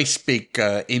Kickstarter, a nice big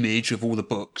image of all the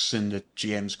books and the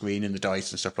GM screen and the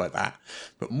dice and stuff like that.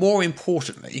 But more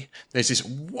importantly, there's this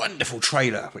wonderful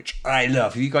trailer, which I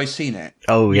love. Have you guys seen it?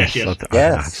 Oh, yes. Yes. I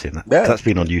have seen that. Yeah. That's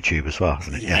been on YouTube as well,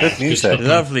 hasn't it? Yeah. Good music.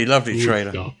 Lovely, lovely Good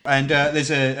trailer. stuff. And there's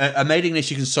a mailing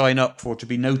list you can sign up for to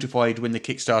be notified when the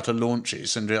Kickstarter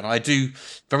launches. And I do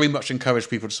very much encourage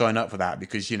people to sign up for that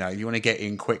because, you want to get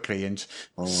in quickly and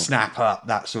snap up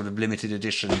that sort of limited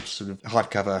edition sort of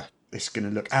hardcover. It's going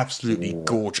to look absolutely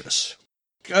gorgeous.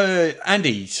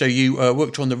 Andy, so you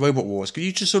worked on the Robot Wars. Could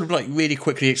you just sort of like really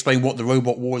quickly explain what the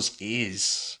Robot Wars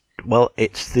is? Well,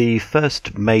 it's the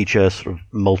first major sort of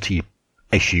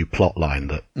multi-issue plotline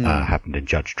that happened in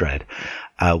Judge Dredd,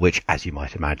 which, as you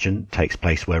might imagine, takes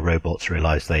place where robots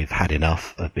realise they've had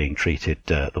enough of being treated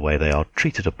the way they are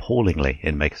treated appallingly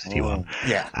in Mega City 1.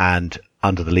 Yeah. And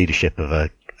under the leadership of a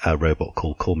robot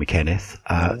called Call Me Kenneth,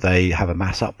 they have a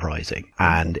mass uprising.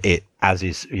 And it, as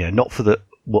is, not for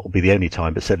what will be the only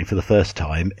time, but certainly for the first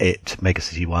time, Mega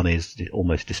City 1 is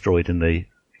almost destroyed in the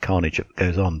carnage that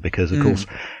goes on because, of course,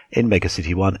 in Mega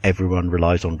City 1, everyone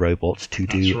relies on robots to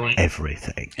do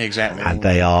everything. Exactly. And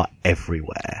they are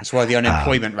everywhere. That's why the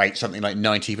unemployment rate's something like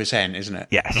 90%, isn't it?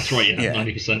 Yes. That's right, Yeah.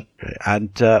 90%. And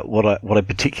what I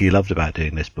particularly loved about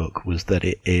doing this book was that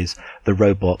the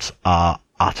robots are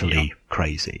utterly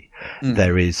crazy.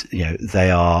 There is,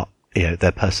 they are,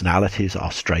 their personalities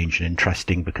are strange and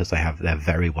interesting because they're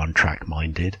very one-track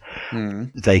minded.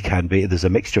 They can be, there's a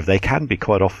mixture of, they can be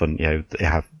quite often,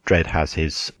 Dredd has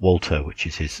his Walter, which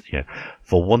is his,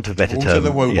 for want of a better Walter term,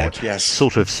 the Robot, yes.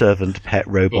 sort of servant, pet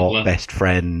robot, Butler. best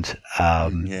friend,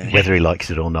 whether he likes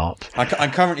it or not.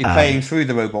 I'm currently playing through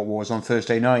the Robot Wars on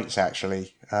Thursday nights,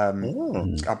 actually.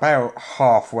 About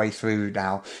halfway through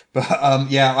now. But,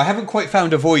 I haven't quite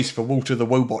found a voice for Walter the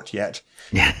Robot yet.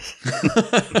 Yes.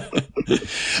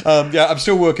 I'm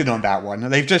still working on that one.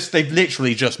 They've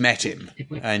literally just met him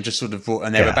and just sort of,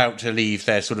 and they're about to leave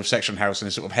their sort of section house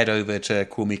and sort of head over to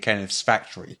Call Me Kenneth's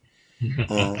factory.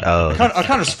 I'm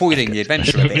kind of spoiling the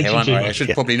adventure a bit here, aren't I? I should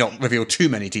probably not reveal too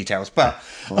many details, but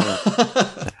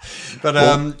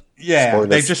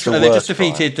they just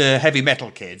defeated the heavy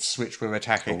metal kids, which were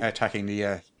attacking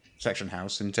the section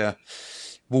house, and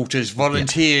Walters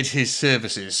volunteered his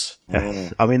services.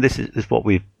 Yes. I mean, this is what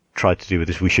we've tried to do with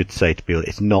this. We should say to people,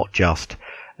 it's not just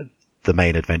the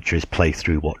main adventure is play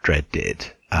through what Dredd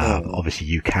did. Obviously,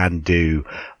 you can do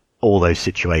all those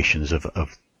situations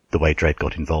of the way Dredd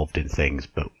got involved in things,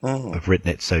 but I've written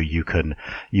it so you can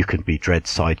be Dredd's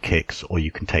sidekicks, or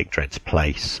you can take Dredd's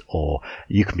place, or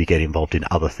you can be getting involved in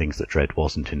other things that Dredd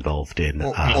wasn't involved in.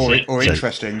 Or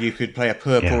interesting, you could play a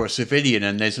perp or a civilian,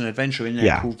 and there's an adventure in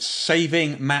there called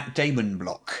Saving Matt Damon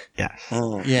Block. Yes.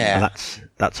 Yeah. And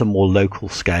that's a more local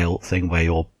scale thing where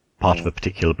you're part of a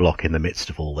particular block in the midst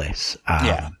of all this,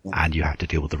 and you have to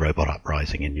deal with the robot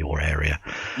uprising in your area.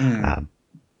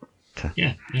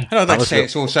 Yeah. And I'd like to say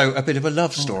it's also a bit of a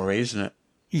love story, isn't it?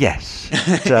 Yes.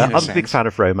 I'm a big fan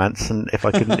of romance, and if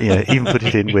I can even put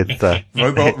it in with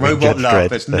robot love. Dredd,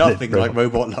 There's nothing like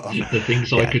robot love. The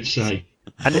things I could say.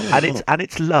 And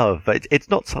it's love. It's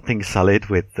not something sullied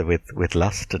with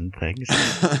lust and things.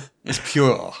 It's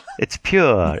pure. It's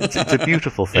pure. It's a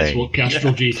beautiful thing. It's what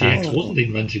Castrol GTX wasn't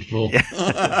invented for.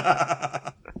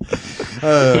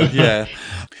 Yeah.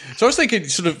 So I was thinking,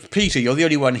 sort of, Peter, you're the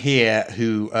only one here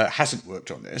who hasn't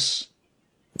worked on this,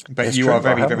 but It's you true, are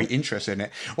very, I very haven't. interested in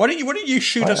it. Why don't you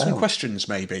shoot us some questions,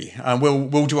 maybe, and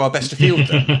we'll do our best to field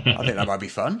them. I think that might be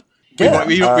fun. Yeah,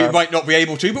 we might not be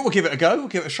able to, but we'll give it a go. We'll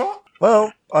give it a shot.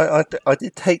 Well, I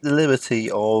did take the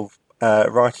liberty of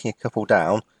writing a couple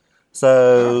down.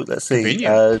 So let's see.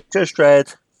 Convenient. Judge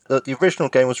Dredd, the original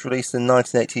game was released in the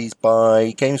 1980s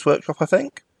by Games Workshop, I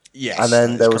think. Yes, And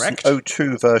then there was correct. an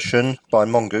 02 version by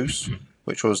Mongoose,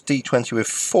 which was D20 with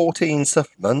 14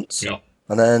 supplements. Yeah.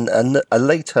 And then a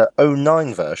later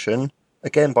 09 version,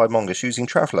 again by Mongoose, using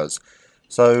Travellers.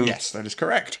 So Yes, that is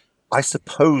correct. I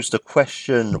suppose the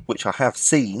question which I have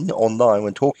seen online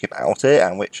when talking about it,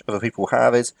 and which other people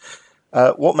have, is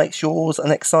what makes yours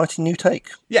an exciting new take?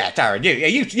 Yeah, Darren,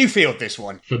 you field this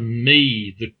one. For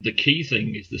me, the key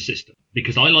thing is the system,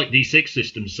 because I like D6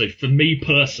 systems. So for me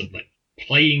personally,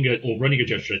 playing or running a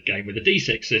Judge Dredd game with a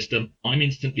D6 system, I'm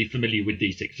instantly familiar with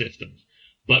D6 systems.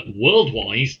 But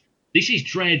world-wise, this is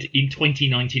Dredd in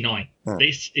 2099.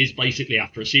 This is basically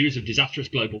after a series of disastrous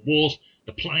global wars.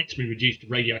 The planet's been reduced to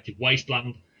radioactive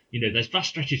wasteland. There's vast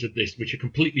stretches of this which are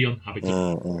completely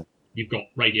uninhabitable. You've got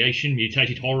radiation,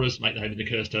 mutated horrors, like they have in the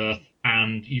Cursed Earth,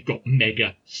 and you've got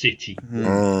Mega City.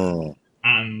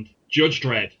 And Judge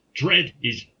Dredd. Dredd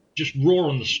is just raw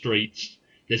on the streets.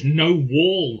 There's no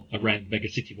wall around Mega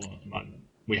City 1 at the moment.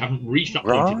 We haven't reached that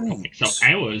point in the comic. So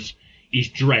ours is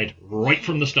Dread right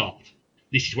from the start.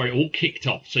 This is where it all kicked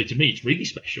off. So to me, it's really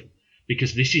special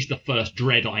because this is the first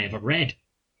Dread I ever read.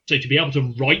 So to be able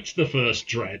to write the first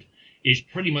Dread is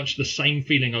pretty much the same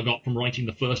feeling I got from writing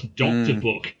the first Doctor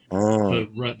book for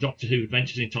Doctor Who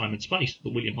Adventures in Time and Space,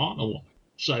 the William Hartnell one.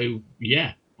 So,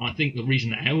 yeah, I think the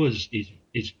reason ours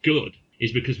is good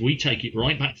is because we take it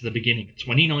right back to the beginning,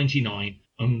 2099,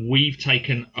 and we've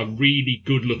taken a really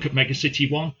good look at Mega City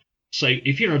 1. So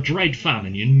if you're a Dread fan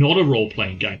and you're not a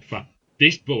role-playing game fan,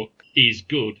 this book is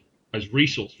good as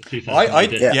resource for 2000. I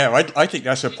think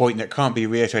that's a point that can't be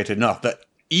reiterated enough, that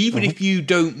even if you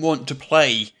don't want to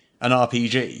play an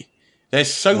RPG,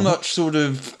 there's so much sort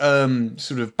of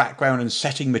background and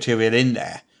setting material in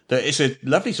there that it's a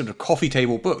lovely sort of coffee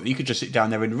table book. You could just sit down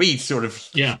there and read sort of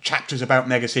chapters about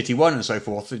Mega City 1 and so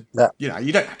forth. You know,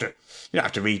 you don't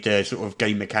have to read the sort of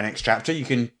game mechanics chapter. You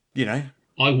can, you know.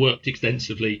 I worked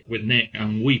extensively with Nick,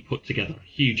 and we put together a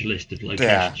huge list of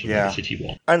locations from Mega City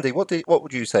 1. Andy, what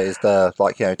would you say is the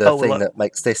thing that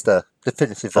makes this the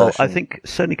definitive version? I think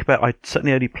certainly I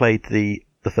certainly only played the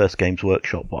first Games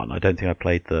Workshop one. I don't think I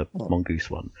played the Mongoose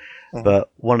one.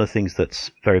 But one of the things that's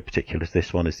very particular to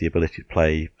this one is the ability to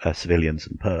play civilians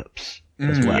and perps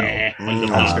as well.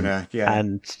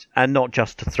 And not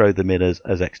just to throw them in as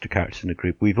extra characters in a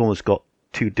group. We've almost got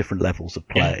two different levels of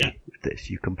play with this.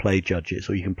 You can play judges,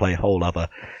 or you can play whole other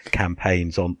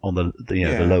campaigns on the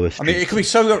lowest. I mean, it can be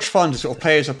so much fun to sort of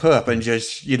play as a perp and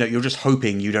just, you know, you're just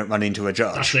hoping you don't run into a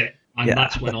judge. That's it. And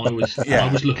that's when I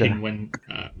was looking when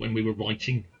we were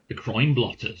writing the crime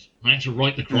blotters. I had to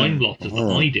write the crime blotters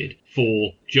that I did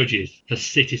for judges, for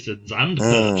citizens and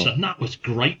perps, and that was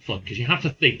great fun because you have to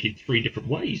think in three different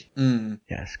ways.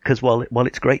 Yes, because while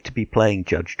it's great to be playing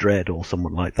Judge Dredd or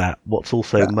someone like that, what's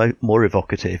also more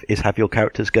evocative is have your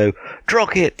characters go,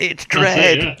 Drocket, it's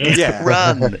Dredd,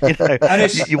 run. You know,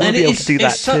 and you want to be able to do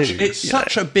that too. It's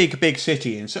such a big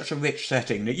city and such a rich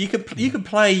setting that you can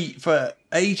play for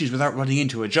ages without running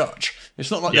into a judge.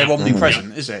 It's not like they're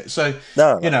omnipresent, is it? So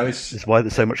you know, it's why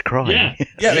there's so much crime.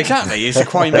 Yeah, exactly. It's a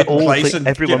crime-ridden place, and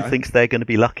everyone thinks they're going to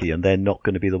be lucky, and they're not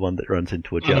going to be the one that runs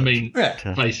into a judge. I mean,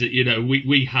 face it, you know,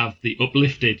 we have the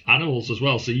uplifted animals as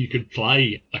well, so you could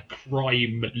play a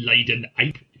crime-laden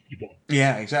ape if you want.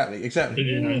 Yeah, exactly.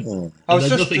 You know?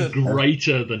 There's nothing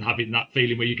greater than having that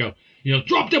feeling where you go, you know,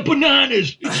 drop the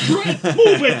bananas, it's Dredd,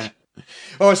 move it.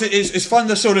 Oh, it's fun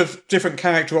the sort of different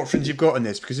character options you've got in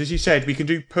this, because as you said, we can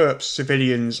do perps,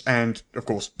 civilians, and of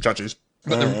course judges.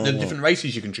 But the different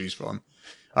races you can choose from.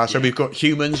 So we've got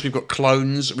humans, we've got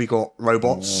clones, we've got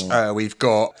robots, we've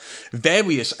got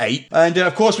various ape, and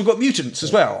of course we've got mutants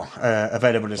as well,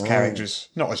 available as characters,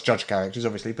 not as judge characters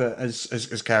obviously, but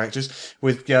as characters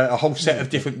with a whole set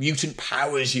of different mutant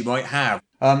powers you might have.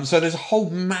 So there's a whole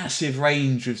massive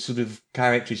range of sort of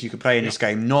characters you can play in this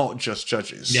game, not just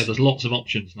judges. Yeah, there's lots of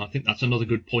options, and I think that's another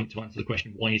good point to answer the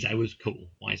question, why is ours cool?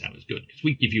 Why is ours good? Because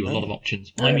we give you a lot of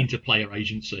options. I'm into player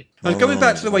agency. And going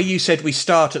back to the way you said we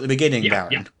start at the beginning,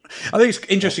 Darren, I think it's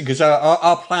interesting because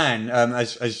our plan,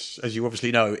 as you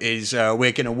obviously know, is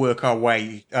we're going to work our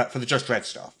way, for the Just Dredd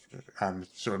stuff,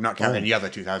 sort of not counting any other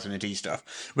 2000 AD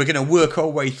stuff, we're going to work our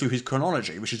way through his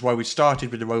chronology, which is why we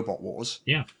started with the Robot Wars.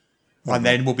 Yeah. And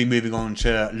then we'll be moving on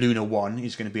to Luna 1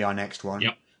 is going to be our next one.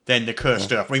 Yep. Then the Cursed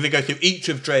stuff. We're going to go through each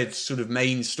of Dredd's sort of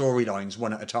main storylines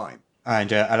one at a time.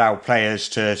 And allow players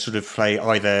to sort of play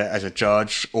either as a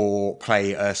judge or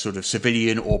play a sort of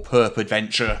civilian or perp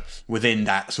adventure within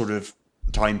that sort of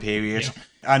time period. Yeah.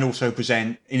 And also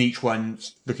present in each one,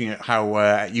 looking at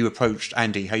how you approached,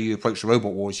 Andy, how you approached the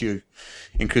Robot Wars. You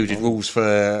included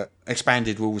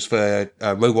expanded rules for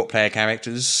robot player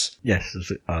characters. Yes,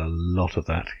 there's a lot of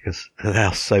that because they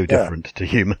are so different to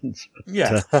humans.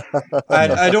 Yeah.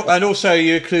 and also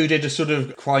you included a sort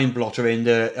of crime blotter in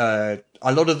the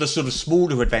a lot of the sort of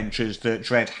smaller adventures that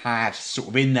Dredd had sort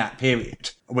of in that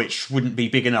period, which wouldn't be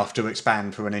big enough to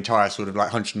expand for an entire sort of like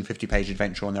 150-page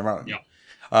adventure on their own. Yeah.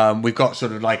 We've got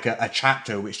sort of like a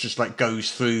chapter which just like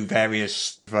goes through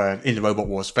various, in the Robot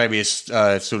Wars, various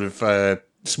sort of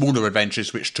smaller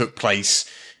adventures which took place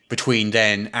between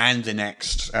then and the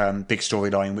next big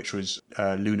storyline, which was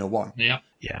Luna 1. Yeah.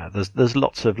 Yeah, there's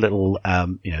lots of little,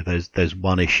 there's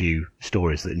one issue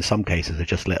stories that in some cases are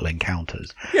just little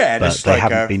encounters. Yeah, but they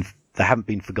haven't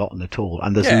been forgotten at all.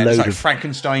 And there's loads like of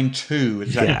Frankenstein 2.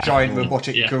 It's like a giant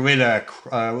robotic gorilla.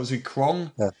 What was it,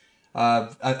 Krong? Yeah.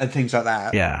 And things like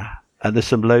that. Yeah. And there's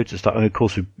some loads of stuff. And of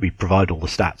course, we provide all the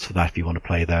stats for that if you want to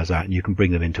play those out, and you can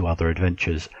bring them into other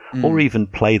adventures, or even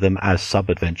play them as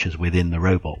sub-adventures within the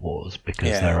Robot Wars,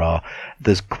 because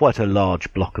there's quite a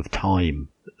large block of time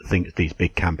these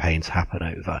big campaigns happen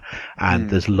over, and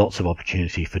there's lots of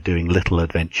opportunity for doing little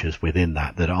adventures within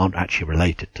that aren't actually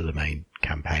related to the main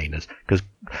campaign, because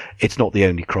it's not the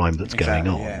only crime that's going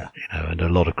on, and a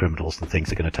lot of criminals and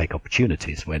things are going to take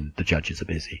opportunities when the judges are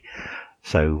busy.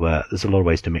 So there's a lot of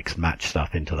ways to mix and match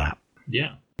stuff into that.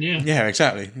 Yeah,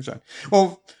 exactly.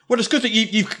 Well, it's good that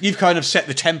you've kind of set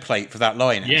the template for that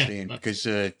line, actually, because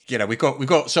we've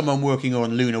got someone working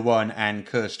on Luna 1 and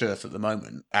Cursed Earth at the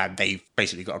moment, and they've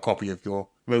basically got a copy of your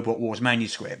Robot Wars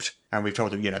manuscript, and we've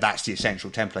told them, that's the essential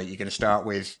template you're going to start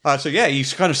with.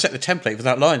 You've kind of set the template for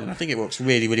that line, and I think it works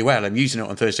really, really well. I'm using it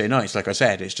on Thursday nights, like I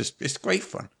said. It's great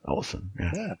fun. Awesome.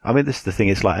 Yeah. I mean, this is the thing.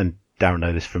 It's like, and Darren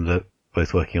knows this from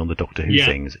both working on the Doctor Who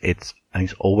things. It's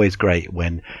always great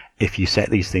when, if you set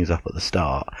these things up at the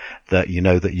start, that you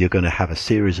know that you're going to have a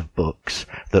series of books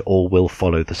that all will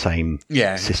follow the same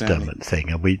system and thing.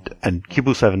 And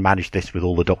Cubal 7 managed this with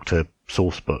all the Doctor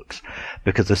source books,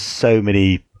 because there's so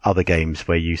many other games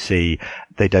where you see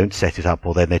they don't set it up,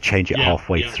 or then they change it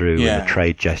halfway through and the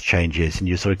trade just changes, and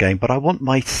you're sort of going, but I want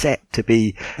my set to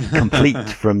be complete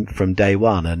from day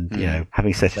one. And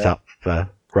having set it up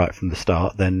right from the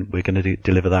start, then we're going to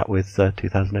deliver that with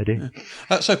 2000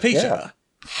 AD. So, Peter,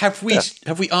 have we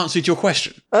answered your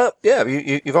question?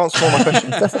 You've answered all my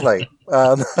questions, definitely.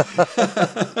 I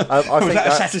think that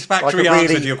a satisfactory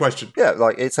answer to your question? Yeah,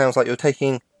 it sounds like you're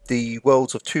taking the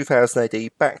worlds of 2000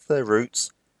 AD back to their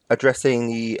roots, addressing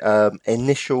the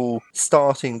initial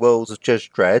starting worlds of Judge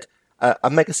Dredd, a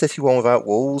mega city one without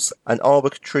walls, an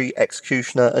arbitrary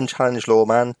executioner and challenge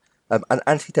lawman, an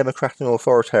anti-democrat and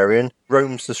authoritarian,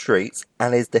 roams the streets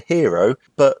and is the hero.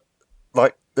 But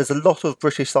there's a lot of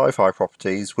British sci-fi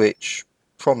properties which,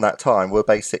 from that time, were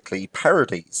basically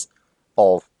parodies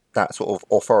of that sort of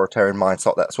authoritarian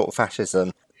mindset, that sort of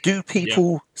fascism. Do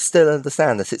people still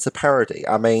understand this? It's a parody.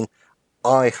 I mean,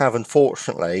 I have,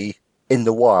 unfortunately, in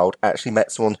the wild, actually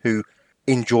met someone who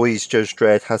enjoys Judge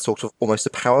Dredd, has sort of almost a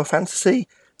power fantasy.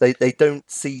 They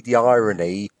don't see the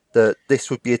irony that this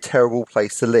would be a terrible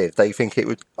place to live. They think it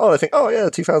would...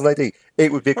 2000 AD.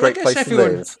 It would be a great place to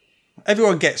live.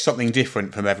 Everyone gets something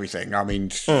different from everything. I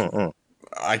mean,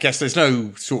 I guess there's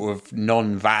no sort of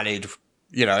non-valid...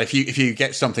 if you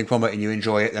get something from it and you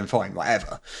enjoy it, then fine,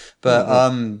 whatever. But,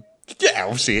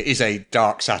 obviously it is a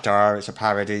dark satire. It's a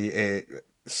parody.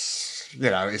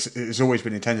 It's always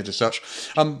been intended as such.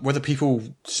 Whether people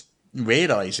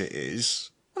realise it is...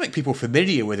 I think people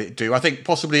familiar with it do. I think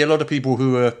possibly a lot of people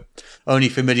who are only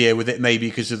familiar with it maybe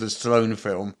because of the Stallone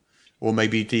film, or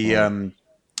maybe the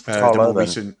more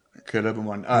recent Carl Urban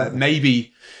one.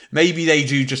 Maybe they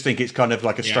do just think it's kind of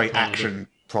like a straight action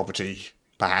property.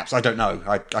 Perhaps, I don't know.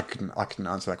 I couldn't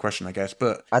answer that question, I guess.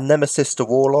 But and Nemesis the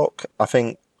Warlock, I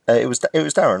think it was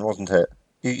Darren, wasn't it?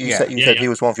 You said he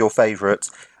was one of your favourites,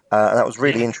 and that was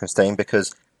really interesting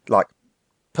because,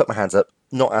 put my hands up,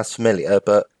 not as familiar,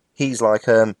 but. He's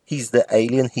he's the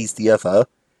alien, he's the other,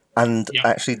 and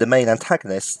actually the main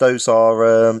antagonists, those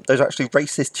are actually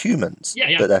racist humans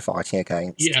that they're fighting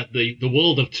against. Yeah, the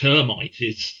world of Termite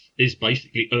is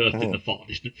basically Earth in the far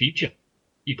distant future.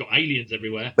 You've got aliens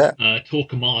everywhere. Yeah.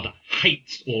 Torquemada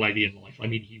hates all alien life. I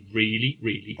mean, he really,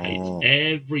 really hates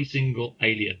every single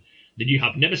alien. Then you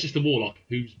have Nemesis the Warlock,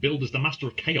 who's billed as the Master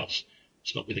of Chaos,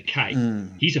 spelled with a K.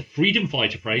 He's a freedom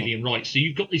fighter for alien rights. So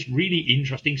you've got this really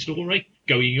interesting story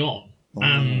going on,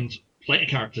 and player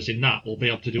characters in that will be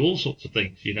able to do all sorts of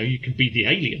things. You can be the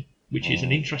alien, which is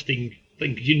an interesting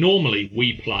thing, because normally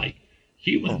we play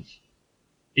humans.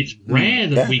 It's rare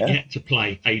that we get to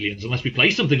play aliens unless we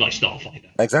play something like Starfighter.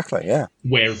 Exactly, yeah.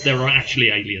 Where there are actually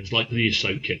aliens, like the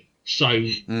Ahsoka. So,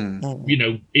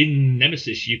 in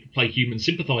Nemesis, you could play human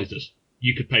sympathizers.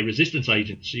 You could play resistance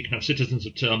agents. You can have citizens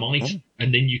of Termite,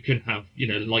 and then you can have,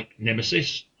 like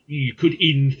Nemesis. You could,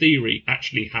 in theory,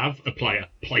 actually have a player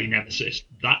play Nemesis.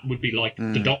 That would be like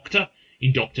the Doctor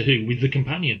in Doctor Who with the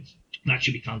companions. That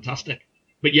should be fantastic.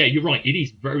 But yeah, you're right. It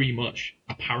is very much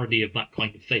a parody of that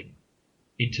kind of thing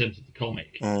in terms of the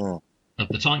comic at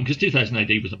the time, because 2000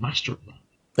 AD was a master of that.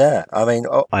 Yeah, I mean,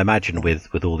 I imagine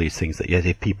with all these things that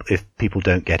if people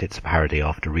don't get it's a parody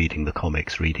after reading the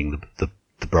comics, reading the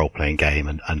role-playing game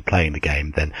and playing the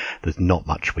game, then there's not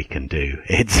much we can do.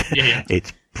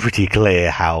 It's pretty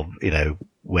clear how,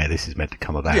 where this is meant to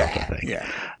come about, I think. Yeah.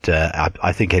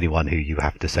 I think anyone who you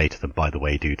have to say to them, by the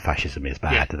way, dude, fascism is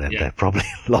bad, then they're probably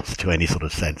lost to any sort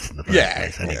of sense in the first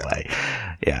place anyway.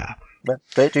 Yeah.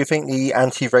 But do you think the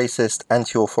anti-racist,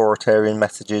 anti-authoritarian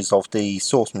messages of the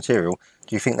source material,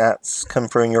 do you think that's come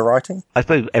through in your writing? I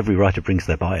suppose every writer brings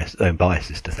their own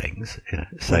biases to things.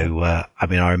 So, I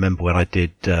mean, I remember when I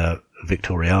did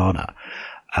Victoriana,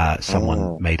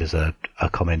 someone made us a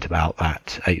comment about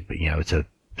that. It's a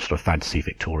sort of fantasy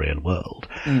Victorian world,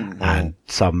 and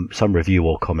some review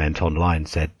or comment online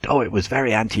said, "Oh, it was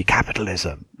very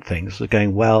anti-capitalism." Things were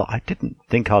going, well, I didn't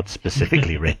think I'd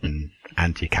specifically written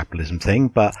anti-capitalism thing,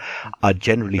 but I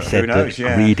generally said that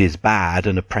greed is bad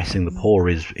and oppressing the poor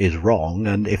is wrong,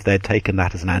 and if they'd taken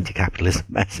that as an anti-capitalism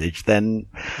message, then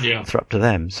it's up to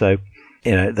them. So,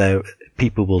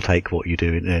 people will take what you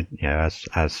do,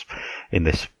 as in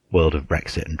this world of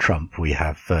Brexit and Trump, we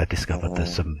have discovered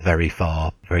there's some very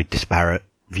disparate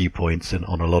viewpoints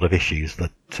on a lot of issues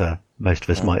that most of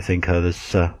us might think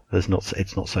it's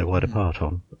not so wide apart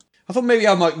on. I thought maybe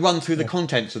I might run through the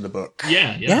contents of the book.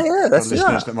 Yeah. That's for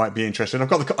listeners that might be interested. I've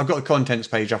got the contents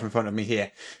page up in front of me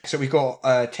here. So we've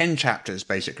got 10 chapters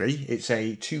basically. It's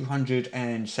a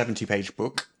 270-page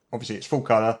book. Obviously, it's full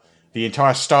color. The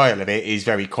entire style of it is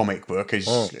very comic book, as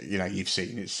you've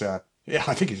seen. It's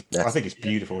I think it's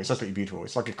beautiful. It's absolutely beautiful.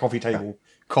 It's like a coffee table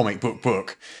comic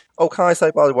book. Oh, can I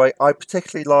say, by the way, I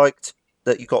particularly liked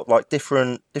that you got like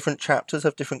different chapters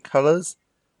of different colours.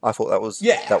 I thought that was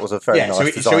a very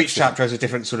nice design. So each chapter has a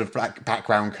different sort of black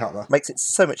background colour. Makes it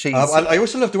so much easier. I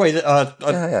also love the way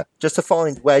that just to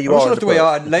find where you are. I also love the way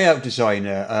our layout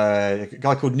designer, a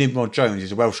guy called Nimrod Jones,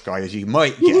 is a Welsh guy, as you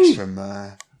might guess from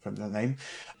the name.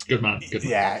 Good man.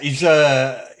 Yeah, he's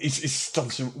done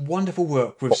some wonderful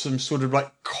work with some sort of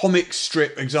like comic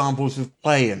strip examples of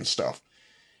play and stuff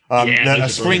that are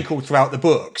sprinkled throughout the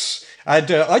books.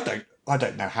 And I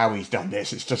don't know how he's done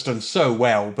this. It's just done so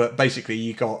well. But basically,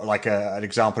 you got like an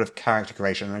example of character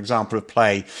creation, an example of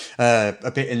play,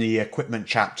 a bit in the equipment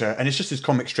chapter, and it's just this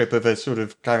comic strip of a sort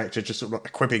of character just sort of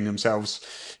equipping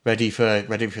themselves, ready for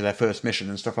their first mission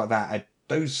and stuff like that. And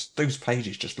those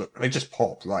pages just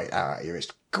pop right out at you. It's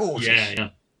gorgeous. Yeah.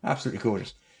 Absolutely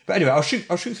gorgeous. But anyway, I'll shoot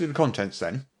through the contents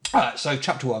then. So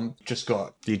chapter 1 just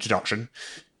got the introduction.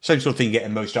 Same sort of thing you get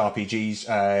in most RPGs.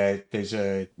 There's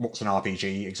a what's an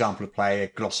RPG, example of play, a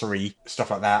glossary,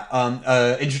 stuff like that.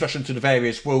 Introduction to the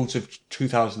various worlds of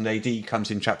 2000 AD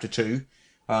comes in chapter 2.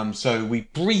 So we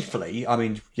briefly,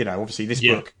 obviously this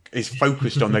book is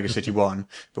focused on Mega City 1,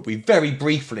 but we very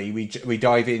briefly, we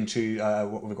dive into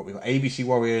what we've got. We've got ABC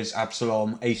Warriors,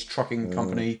 Absalom, Ace Trucking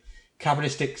Company,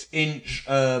 Cabalistics, Inch,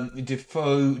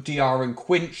 Defoe, DR and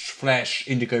Quinch, Flesh,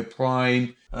 Indigo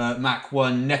Prime, Mach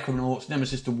 1, Necronauts,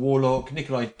 Nemesis the Warlock,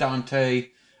 Nikolai Dante,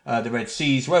 the Red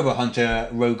Seas, Robo Hunter,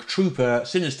 Rogue Trooper,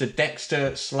 Sinister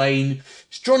Dexter, Slain,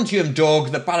 Strontium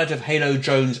Dog, The Ballad of Halo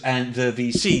Jones, and the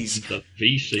VCs. The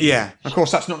VCs. Yeah, of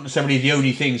course, that's not necessarily the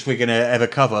only things we're going to ever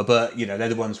cover, but, they're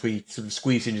the ones we sort of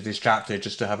squeeze into this chapter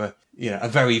just to have a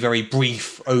very, very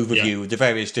brief overview of the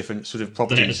various different sort of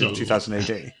properties of 2000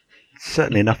 AD.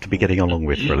 Certainly enough to be getting along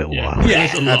with for a little while. Yeah,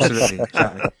 absolutely.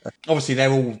 Exactly. Obviously,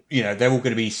 they're all going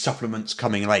to be supplements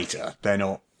coming later. They're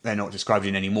not described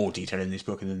in any more detail in this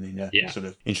book than in the sort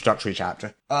of introductory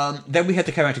chapter. Then we had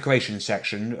the character creation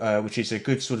section, which is a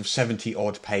good sort of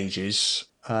 70-odd pages.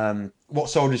 What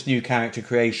sold as new character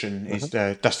creation is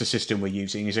that's the system we're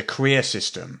using, is a career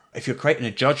system. If you're creating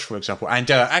a judge, for example, and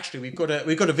actually we've got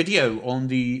a video on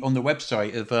the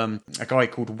website of a guy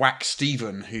called Whack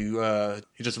Steven who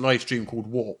does a live stream called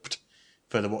Warped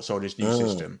for the What Sold As New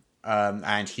system.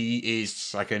 And he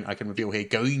is, I can reveal here,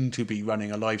 going to be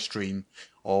running a live stream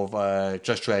of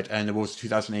Judge Dredd and the Wars of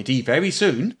 2000 AD very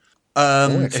soon.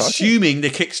 Assuming the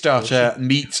Kickstarter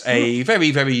meets a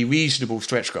very, very reasonable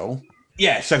stretch goal.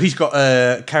 Yeah, so he's got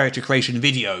a character creation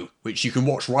video, which you can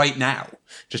watch right now,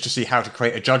 just to see how to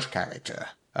create a judge character.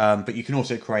 But you can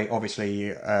also create, obviously,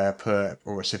 a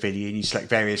civilian. You select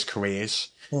various careers.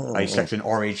 You select an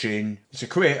origin. It's a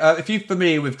career. If you're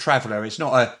familiar with Traveller, it's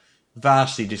not a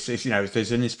vastly...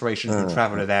 there's an inspiration from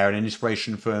Traveller there and an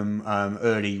inspiration from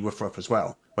early Woof as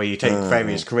well, where you take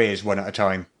various careers one at a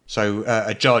time. So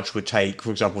a judge would take,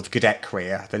 for example, the cadet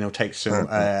career, then he'll take some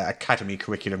academy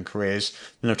curriculum careers,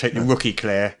 then he'll take the rookie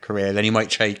career, then he might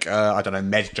take,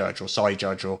 med judge or sci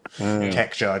judge or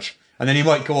tech judge. And then he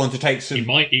might go on to take some... He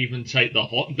might even take the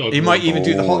hot dog run. He might even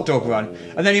do the hot dog run.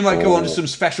 And then he might go on to some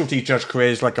specialty judge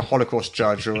careers like a Holocaust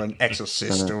judge or an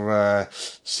exorcist or a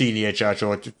senior judge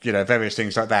or, various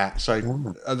things like that. So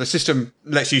the system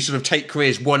lets you sort of take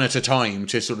careers one at a time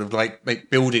to sort of like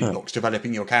make building blocks,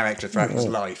 developing your character throughout his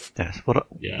life. Yes. What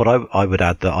I would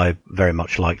add that I very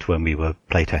much liked when we were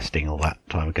playtesting all that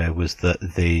time ago was that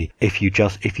if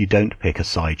you don't pick a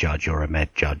sci judge or a med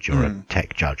judge or a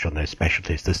tech judge on those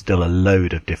specialties, there's still a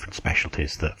load of different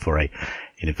specialties that for a,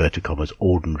 in inverted commas,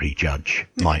 ordinary judge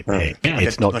might pick. Yeah,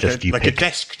 it's not like just you like pick a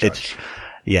desk judge.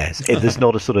 Yes, there's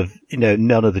not a sort of,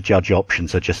 none of the judge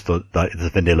options are just the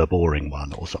vanilla boring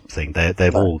one or something.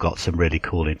 They've all got some really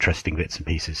cool, interesting bits and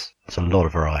pieces. It's a lot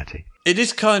of variety. It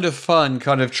is kind of fun,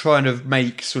 kind of trying to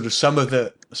make sort of some of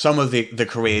the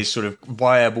careers sort of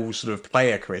viable sort of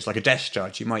player careers, like a desk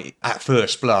judge. You might at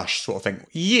first blush sort of think,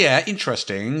 yeah,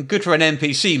 interesting, good for an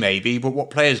NPC maybe, but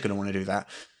what player's going to want to do that?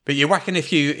 But you're whacking a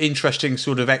few interesting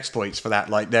sort of exploits for that,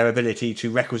 like their ability to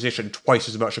requisition twice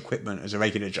as much equipment as a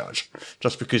regular judge,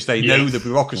 just because they know the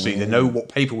bureaucracy, they know what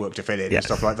paperwork to fill in and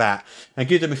stuff like that, and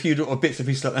give them a few little bits and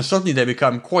pieces, and suddenly they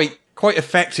become quite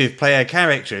effective player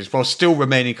characters while still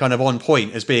remaining kind of on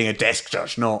point as being a desk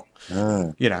judge, not,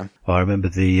 Well, I remember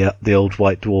the old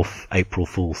White Dwarf April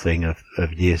Fool thing of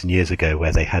years and years ago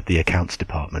where they had the accounts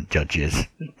department judges.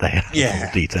 They had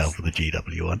full detail for the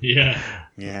GW one. Yeah.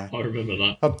 I remember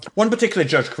that. One particular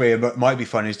judge career that might be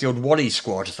fun is the old Wally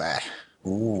Squad there.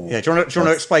 Ooh. Yeah, do you want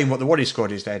to explain what the Wally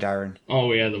Squad is there, Darren?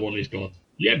 Oh yeah, the Wally Squad.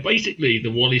 Yeah, basically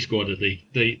the Wally Squad are the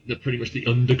pretty much the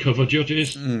undercover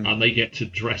judges, and they get to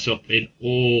dress up in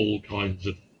all kinds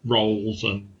of roles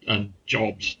and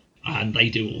jobs, and they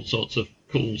do all sorts of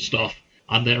cool stuff.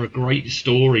 And they're a great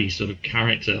story sort of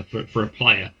character for a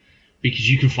player, because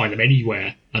you can find them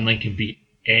anywhere, and they can be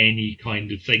any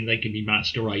kind of thing. They can be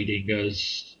masquerading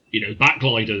as,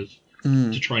 backgliders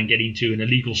to try and get into an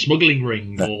illegal smuggling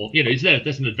ring, or there's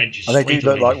an adventure. And they do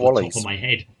look like Wallies. Top of my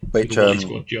head, Which, the Wally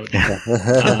Squad judge.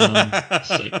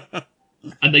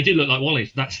 And they do look like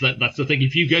Wallies. That's the thing.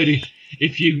 If you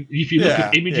look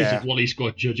at images of Wally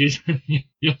Squad judges,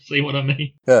 you'll see what I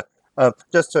mean. Yeah.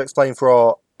 Just to explain for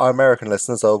our American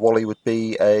listeners, a Wally would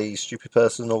be a stupid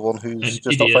person or one who's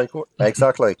just idiot. not very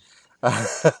exactly.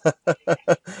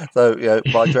 So,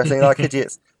 by dressing like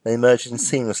idiots, they merge in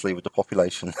seamlessly with the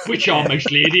population. Which are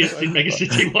mostly idiots in Mega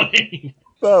City 1.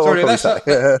 Well, Sorry,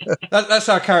 that's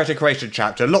our character creation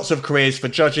chapter. Lots of careers for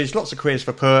judges, lots of careers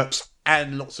for perps,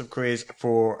 and lots of careers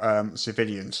for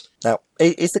civilians. Now,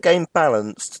 is the game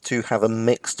balanced to have a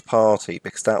mixed party?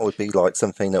 Because that would be like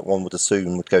something that one would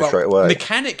assume would go straight away.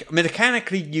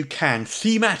 Mechanically, you can.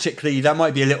 Thematically, that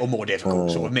might be a little more difficult,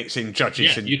 sort of mixing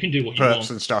judges and you can do what you perps want.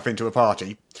 and stuff into a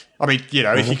party. I mean,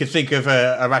 if you could think of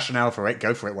a rationale for it,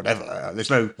 go for it, whatever.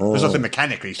 There's nothing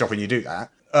mechanically stopping you do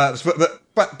that.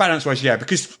 But balance-wise, yeah,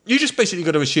 because you just basically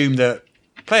got to assume that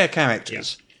player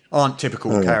characters aren't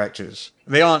typical characters.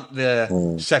 They aren't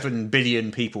the 7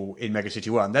 billion people in Mega City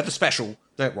 1. They're the special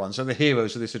ones. They're the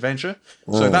heroes of this adventure.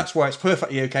 So that's why it's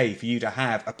perfectly okay for you to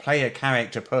have a player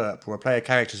character perp or a player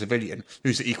character civilian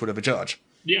who's the equal of a judge.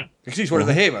 Yeah. Because he's one of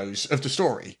the heroes of the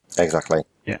story. Exactly.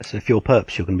 Yeah, so if you're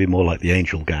perps, you're going to be more like the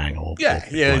Angel Gang or like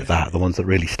that, the ones that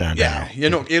really stand out.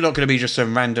 You're not going to be just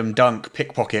some random dunk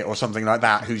pickpocket or something like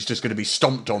that who's just going to be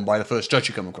stomped on by the first judge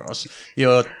you come across.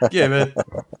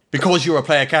 Because you're a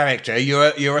player character,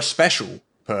 you're a special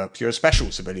perp, you're a special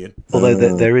civilian. Although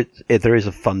there is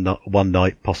a fun one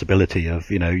night possibility of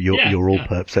you're all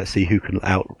perps. Let's see who can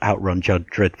outrun Judge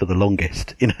Dredd for the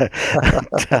longest. And,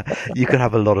 you can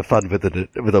have a lot of fun with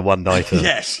a one nighter.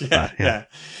 Yes, yeah.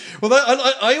 Well,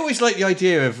 I always like the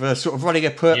idea of sort of running a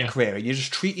perp career, and you're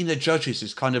just treating the judges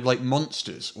as kind of like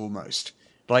monsters almost.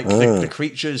 Like the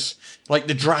creatures, like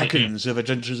the dragons of a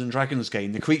Dungeons and Dragons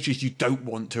game, the creatures you don't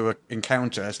want to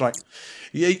encounter. It's like,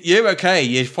 you're okay,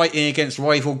 you're fighting against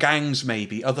rival gangs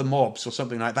maybe, other mobs or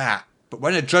something like that. But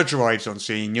when a judge arrives on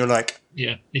scene, you're like...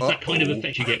 Yeah, it's that kind of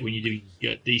effect you get when you're doing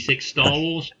D6 Star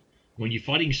Wars. When you're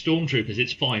fighting stormtroopers,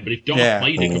 it's fine, but if Darth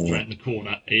Vader comes around the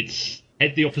corner, it's...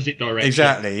 head the opposite direction.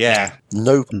 Exactly, yeah.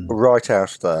 Nope, right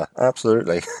out there.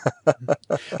 Absolutely.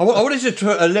 I wanted to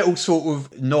do a little sort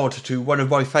of nod to one of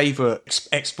my favourite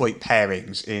exploit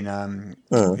pairings in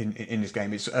this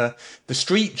game. It's the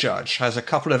Street Judge has a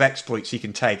couple of exploits he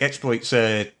can take. Exploits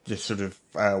are just sort of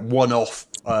one-off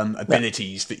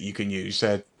abilities that you can use.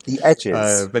 The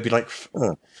edges. Maybe like...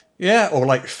 Yeah, or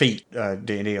like feat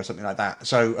D&D or something like that.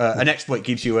 So an exploit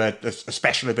gives you a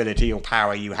special ability or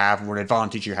power you have, or an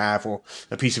advantage you have, or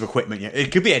a piece of equipment.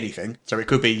 It could be anything. So it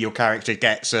could be your character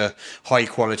gets a high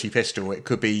quality pistol. It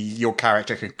could be your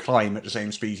character can climb at the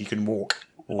same speed he can walk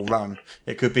or run.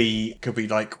 It could be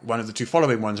like one of the two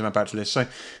following ones I'm about to list. So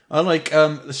I like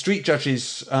the Street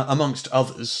Judges, amongst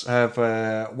others, have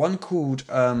one called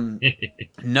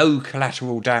No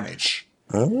Collateral Damage.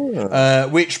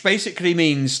 Which basically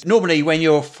means normally when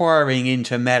you're firing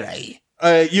into melee,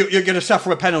 you're going to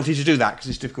suffer a penalty to do that because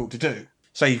it's difficult to do.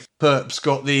 Say Perp's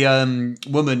got the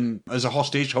woman as a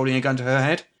hostage holding a gun to her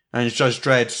head. And Judge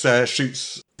Dredd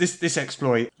shoots this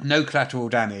exploit, no collateral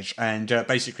damage, and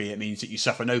basically it means that you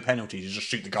suffer no penalty to just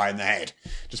shoot the guy in the head,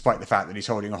 despite the fact that he's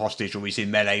holding a hostage or he's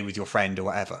in melee with your friend or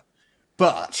whatever.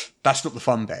 But that's not the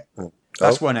fun bit.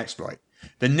 That's one exploit.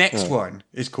 The next one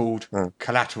is called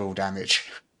collateral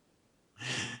damage.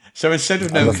 So instead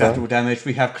of no collateral damage,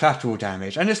 we have collateral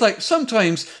damage. And it's like,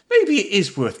 sometimes maybe it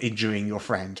is worth injuring your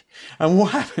friend. And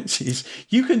what happens is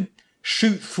you can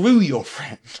shoot through your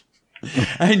friend.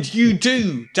 And you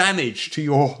do damage to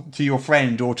your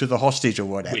friend or to the hostage or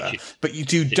whatever, but you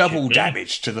do double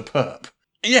damage to the perp.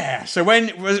 Yeah, so when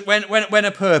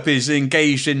a perp is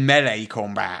engaged in melee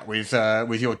combat with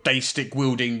your dice stick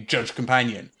wielding judge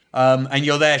companion, and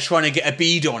you're there trying to get a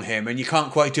bead on him and you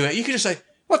can't quite do it, you can just say,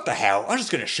 "What the hell? I'm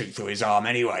just going to shoot through his arm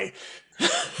anyway."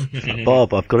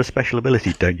 Bob, I've got a special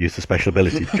ability. Don't use the special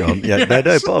ability, John. Yeah, no,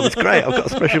 Bob, it's great. I've got a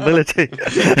special ability.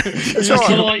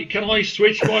 Can I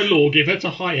switch my lawgiver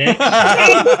to high X?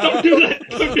 Don't do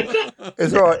that.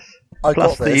 It's all right. I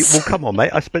Plus got this. well, come on, mate.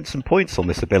 I spent some points on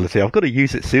this ability. I've got to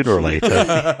use it sooner or later.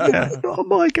 Yeah, not on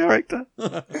my character.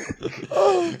 Yeah,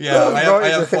 I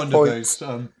am fond of those.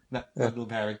 That little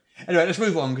pairing. Anyway, let's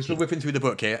move on because we're whipping through the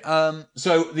book here.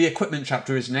 So the equipment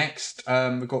chapter is next.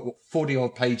 We've got 40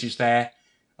 odd pages there.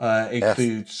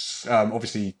 Includes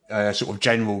obviously sort of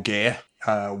general gear,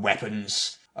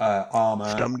 weapons, armor,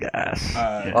 Scum gas.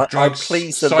 drugs, I'm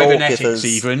pleased the cybernetics, lawgivers-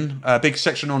 even a big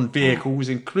section on vehicles,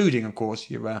 including, of course,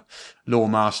 your law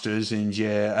masters and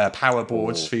your power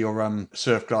boards for your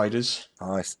surf gliders.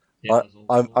 Nice. Yeah,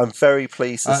 I'm very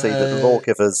pleased to see that the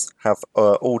lawgivers have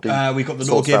all the. We've got the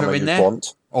sorts of lawgiver ammo in you there,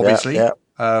 want. obviously. Yeah.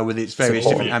 With its various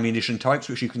So- different ammunition types,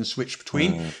 which you can switch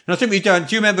between. And I think we've done.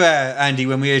 Do you remember, Andy,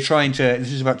 when we were trying to?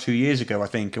 This is about 2 years ago, I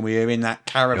think, and we were in that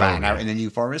caravan out in the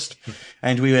New Forest,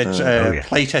 and we were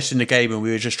play testing the game, and we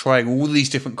were just trying all these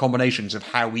different combinations of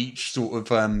how each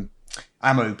sort of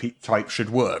ammo type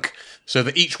should work, so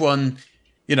that each one,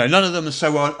 you know, none of them are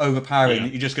so overpowering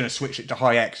that you're just going to switch it to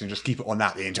high X and just keep it on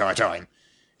that the entire time.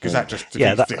 Because that just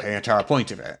defeats the entire point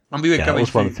of it. And we were that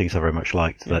was one of the things I very much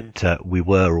liked, that we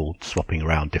were all swapping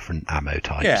around different ammo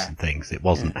types and things. It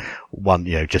wasn't one,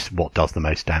 just what does the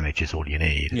most damage is all you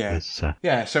need. Yeah. It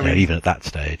was, so even at that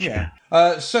stage.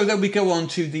 So then we go on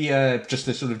to the just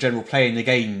the sort of general play in the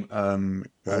game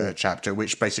chapter,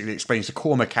 which basically explains the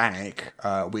core mechanic,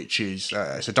 which is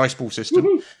it's a dice pool system.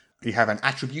 Woo-hoo. You have an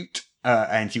attribute.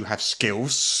 And you have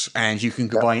skills, and you can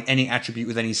combine any attribute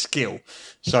with any skill.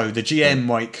 So the GM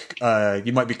might,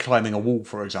 you might be climbing a wall,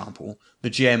 for example.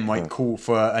 The GM might call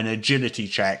for an agility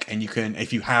check, and you can,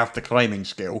 if you have the climbing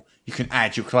skill, you can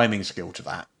add your climbing skill to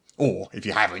that. Or if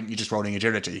you haven't, you're just rolling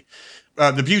agility.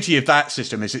 The beauty of that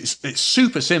system is it's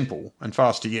super simple and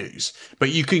fast to use, but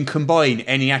you can combine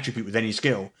any attribute with any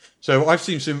skill. So I've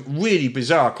seen some really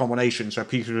bizarre combinations where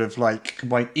people have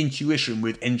combined intuition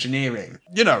with engineering,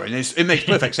 and it makes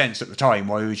perfect sense at the time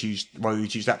why we would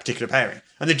use that particular pairing.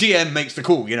 And the GM makes the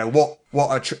call,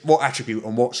 what attribute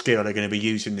and what skill are going to be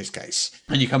used in this case,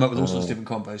 and you come up with all sorts of different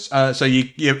combos. So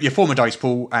you form a dice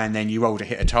pool and then you roll to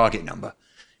hit a target number.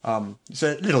 It's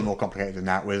a little more complicated than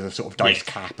that with a sort of dice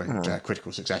cap and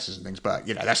critical successes and things, but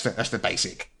that's the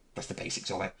basics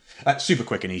of it. Super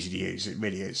quick and easy to use. It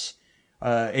really is.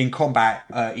 In combat,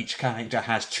 each character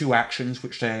has 2 actions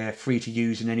which they're free to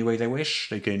use in any way they wish.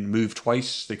 They can move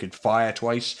twice, they can fire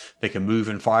twice, they can move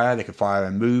and fire, they can fire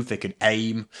and move, they can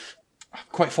aim. I'm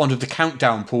quite fond of the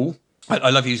countdown pool.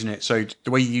 I love using it. So the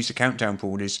way you use the countdown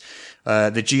pool is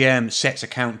the GM sets a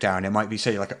countdown. It might be,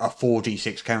 say, like a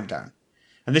 4d6 countdown.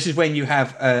 And this is when you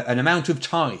have an amount of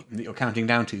time that you're counting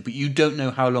down to, but you don't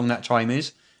know how long that time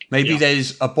is. Maybe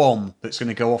there's a bomb that's going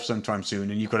to go off sometime soon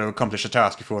and you've got to accomplish a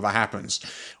task before that happens.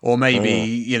 Or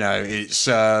maybe, it's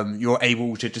you're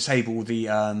able to disable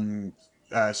the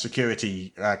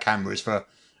security cameras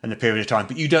in a period of time,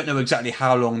 but you don't know exactly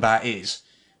how long that is.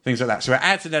 Things like that. So it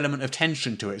adds an element of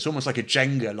tension to it. It's almost like a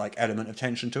Jenga-like element of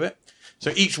tension to it.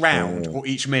 So each round, or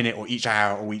each minute, or each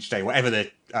hour, or each day, whatever the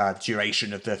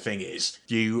duration of the thing is,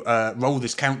 you roll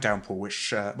this countdown pool,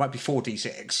 which might be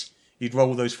 4d6. You'd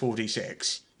roll those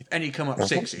 4d6. If any come up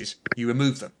 6s, you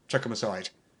remove them, chuck them aside.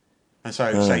 And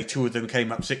so, say 2 of them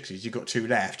came up 6s, you've got 2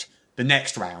 left. The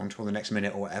next round, or the next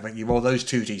minute, or whatever, you roll those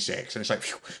 2d6, and it's like,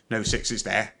 phew, no 6s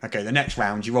there. Okay, the next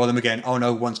round, you roll them again. Oh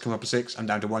no, one's come up a 6, I'm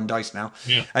down to 1 dice now.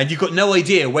 Yeah. And you've got no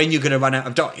idea when you're going to run out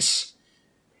of dice.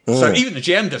 So even the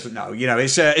GM doesn't know.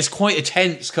 It's quite a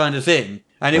tense kind of thing,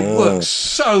 and it works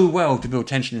so well to build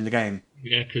tension in the game.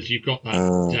 Yeah, because you've got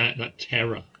that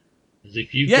terror As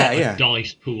if you've got a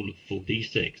dice pool of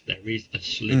 4d6, there is a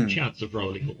slim chance of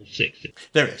rolling all 6.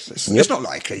 There is. It's not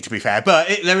likely, to be fair, but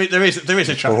there is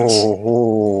a chance.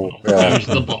 There's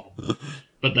the bomb.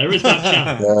 But there is that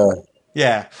chance.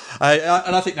 Yeah.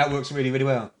 And I think that works really, really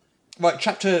well. Right,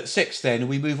 chapter 6 then,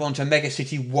 we move on to Mega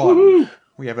City 1. Woo-hoo!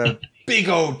 We have a big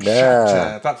old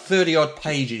chapter, about 30-odd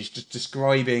pages, just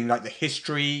describing like the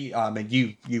history. I mean,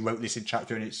 you wrote this in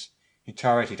chapter in its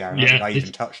entirety, Darren. I think I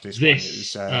even touched this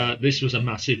one. This was a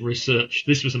massive research.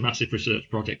 This was a massive research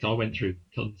project. I went through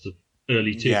tons of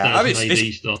early 2000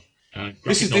 AD stuff.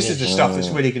 This is the stuff that's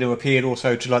really going to appeal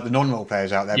also to like the non-role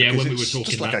players out there. Yeah, because when we were it's talking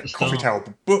just like about a coffee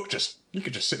table book. You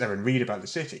could just sit there and read about the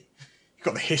city. You've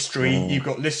got the history. You've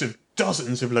got lists of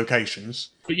dozens of locations.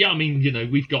 But yeah, I mean,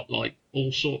 we've got like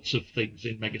all sorts of things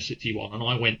in Mega City 1, and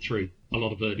I went through a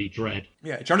lot of early Dread.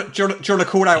 Yeah, do you want to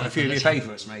call out a few of your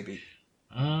favourites, maybe?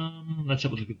 Let's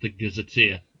have a look at the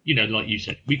Gazetteer. Like you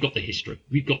said, we've got the history,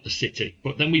 we've got the city,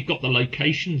 but then we've got the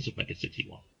locations of Mega City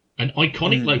 1. An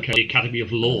iconic location, the Academy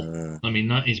of Law. I mean,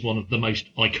 that is one of the most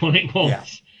iconic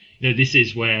ones. Yeah. This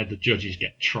is where the judges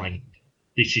get trained.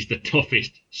 This is the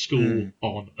toughest school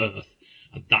on Earth.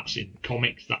 And that's in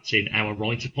comics, that's in our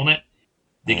write-up on it.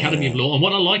 The Academy of Law. And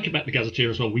what I like about the Gazetteer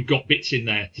as well, we've got bits in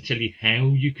there to tell you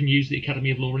how you can use the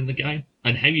Academy of Law in the game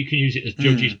and how you can use it as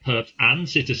judges, perps, and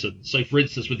citizens. So, for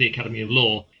instance, with the Academy of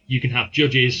Law, you can have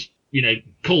judges,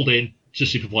 called in to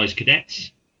supervise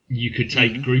cadets. You could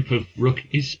take a group of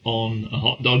rookies on a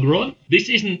hot dog run. This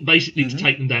isn't basically to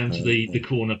take them down to the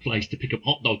corner place to pick up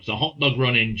hot dogs. A hot dog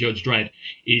run in Judge Dredd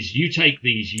is you take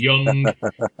these young,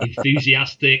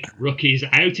 enthusiastic rookies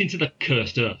out into the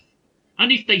cursed earth.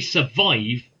 And if they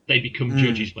survive, they become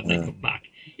judges when they come back.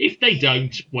 If they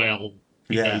don't, well,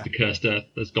 the cursed earth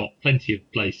has got plenty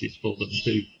of places for them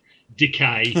to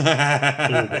decay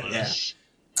or worse.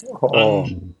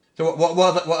 And so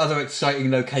what other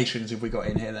exciting locations have we got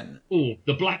in here then? Oh,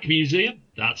 the Black Museum.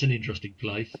 That's an interesting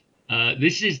place.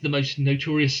 This is the most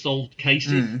notorious solved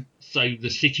cases. So the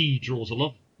city draws a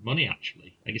lot of money,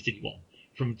 actually, Mega City 1,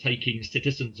 from taking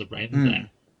citizens around there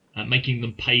and making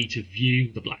them pay to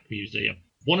view the Black Museum.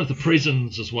 One of the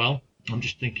prisons as well. I'm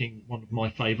just thinking one of my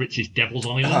favourites is Devil's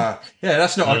Island.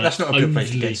 That's not a good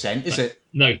place to get sent, is it?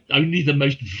 No, only the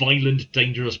most violent,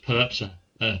 dangerous perps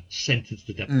are sentenced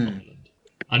to Devil's Island.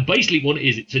 And basically what it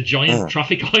is, it's a giant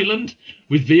traffic island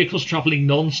with vehicles travelling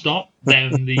non-stop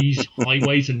down these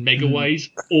highways and megaways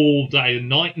all day and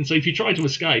night. And so if you try to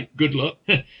escape, good luck.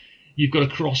 You've got to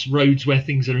cross roads where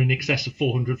things are in excess of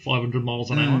 400, 500 miles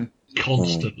an hour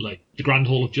constantly. The Grand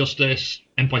Hall of Justice,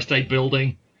 Empire State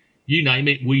Building, you name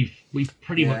it, we've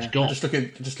pretty much got. Just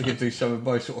looking through some of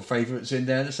my sort of favourites in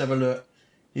there. Let's have a look.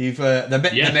 You've the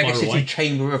Mega City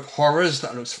Chamber of Horrors.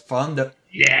 That looks fun. The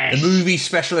movie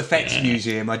special effects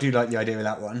museum. I do like the idea of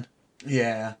that one.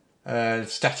 Yeah.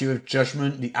 Statue of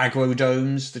Judgment, the Aggro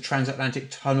Domes, the Transatlantic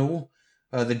Tunnel,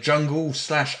 the Jungle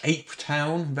 / Ape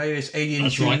Town, various alien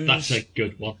zoos. That's right. That's a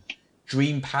good one.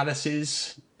 Dream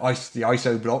Palaces, the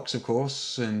ISO blocks, of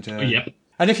course, and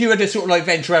And if you were to sort of like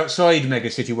venture outside Mega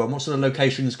City 1, what sort of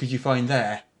locations could you find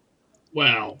there?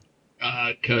 Well,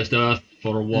 Cursed Earth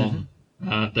for a one.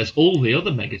 There's all the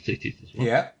other mega cities as well.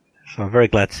 Yeah. So I'm very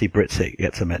glad to see Britsit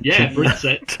gets a mention. Yeah,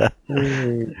 Britsit.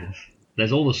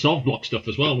 There's all the Sovblock stuff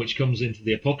as well, which comes into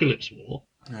the Apocalypse War.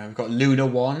 We've got Luna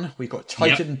 1. We've got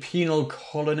Titan Penal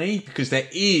Colony, because there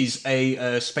is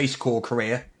a Space Corps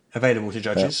career available to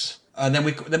judges. And then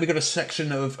we got a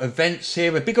section of events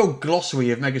here, a big old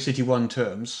glossary of Mega City 1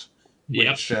 terms.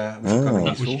 Which that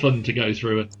was fun to go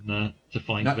through and to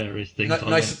find various things.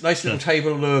 Nice little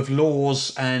table of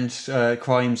laws and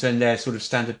crimes and their sort of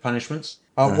standard punishments.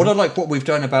 What I like what we've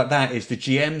done about that is the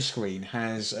GM screen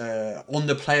has, on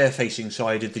the player-facing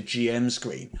side of the GM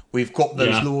screen, we've got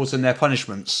those laws and their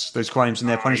punishments, those crimes and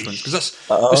their punishments. Because that's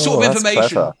the sort of information...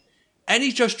 Clever.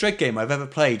 Any Judge Dredd game I've ever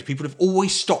played, people have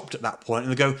always stopped at that point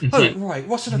and they go,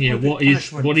 what's an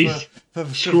appropriate punishment for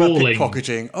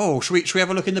pickpocketing? Oh, should we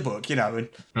have a look in the book? And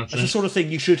that's the sort of thing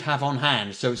you should have on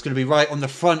hand. So it's going to be right on the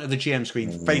front of the GM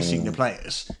screen facing the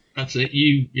players. That's it.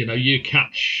 You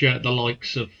catch the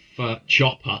likes of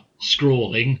Chopper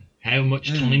scrawling. How much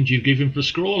time do you give him for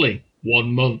scrawling?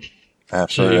 1 month.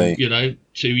 Absolutely. To,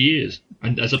 2 years.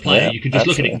 And as a player, you can just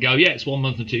look at it and go, it's 1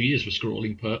 month and 2 years for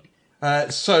scrawling perp.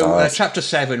 Chapter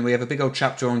 7, we have a big old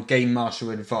chapter on Game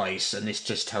Master Advice, and this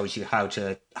just tells you how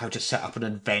to set up an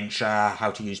adventure, how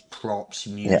to use props,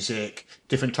 music,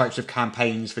 different types of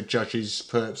campaigns for judges,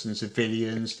 perps, and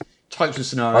civilians, types of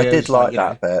scenarios. I did like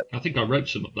that bit. I think I wrote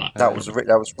some of that. That was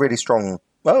really strong.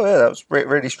 Oh yeah, that was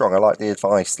really strong. I like the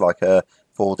advice,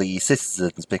 for the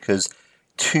citizens, because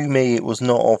to me it was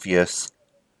not obvious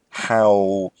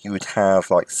how you would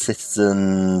have like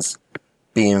citizens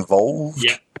be involved,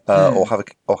 or have a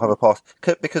party,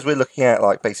 because we're looking at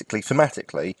like basically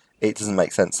thematically, it doesn't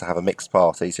make sense to have a mixed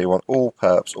party. So you want all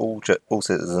perps, all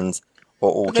citizens,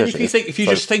 or all judges. If you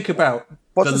just think about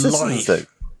what the citizens do,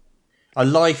 a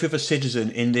life of a citizen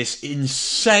in this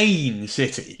insane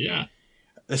city. Yeah.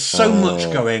 There's so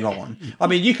much going on. I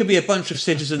mean, you could be a bunch of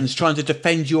citizens trying to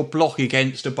defend your block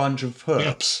against a bunch of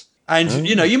perps. Yeah. And,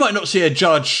 you might not see a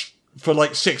judge for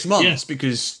like 6 months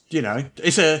because,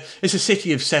 it's a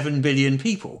city of 7 billion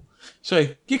people. So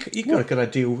you got to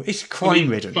deal. It's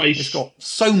crime-ridden. It's got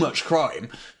so much crime.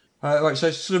 Right,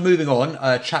 so sort of moving on,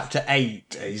 Chapter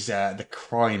 8 is the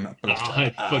Crime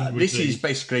Blotter. This is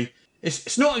basically...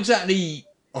 It's not exactly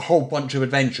a whole bunch of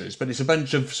adventures, but it's a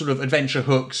bunch of sort of adventure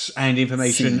hooks and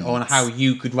information on how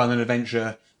you could run an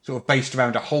adventure sort of based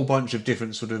around a whole bunch of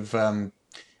different sort of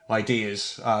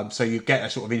ideas. So you get a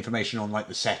sort of information on like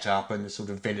the setup and the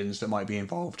sort of villains that might be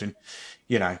involved. And,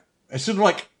 it's sort of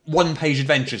like one-page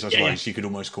adventures, I suppose you could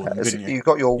almost call them, couldn't you? You've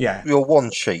got your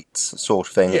one-sheets sort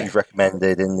of thing that you've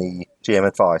recommended in the GM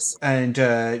advice. And,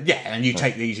 and you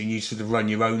take these and you sort of run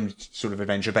your own sort of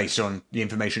adventure based on the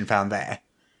information found there.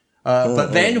 But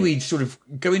then we sort of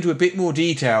go into a bit more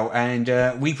detail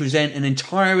and we present an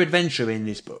entire adventure in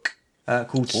this book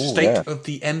called State of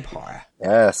the Empire.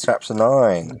 Yes, Chapter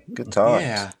 9. Good times.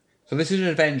 Yeah. So this is an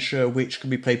adventure which can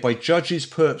be played by judges,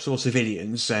 perps or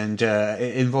civilians, and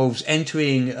it involves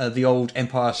entering the old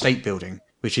Empire State Building,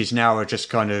 which is now just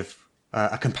kind of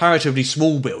a comparatively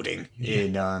small building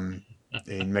in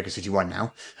Mega City 1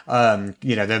 now.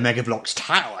 The Mega Blocks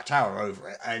tower over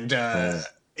it, and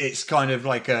it's kind of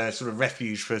like a sort of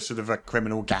refuge for sort of a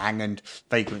criminal gang and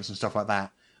vagrants and stuff like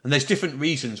that. And there's different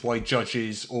reasons why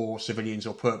judges or civilians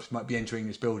or perps might be entering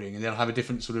this building, and they'll have a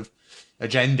different sort of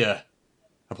agenda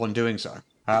upon doing so.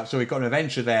 So we've got an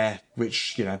adventure there,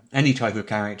 which, any type of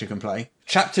character can play.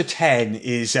 Chapter 10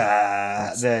 is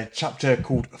the chapter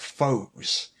called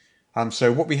Foes.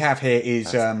 So what we have here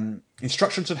is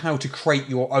instructions on how to create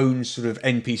your own sort of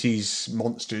NPCs,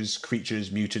 monsters,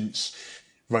 creatures, mutants,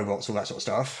 robots, all that sort of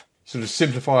stuff. Sort of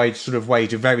simplified sort of way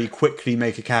to very quickly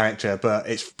make a character, but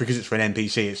it's because it's for an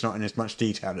NPC, it's not in as much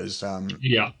detail as a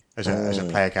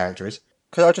player character is.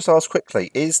 Could I just ask quickly,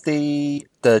 is the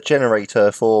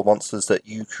generator for monsters that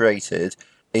you created,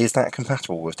 is that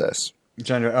compatible with this?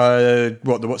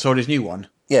 What Solid's new one?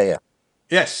 Yeah.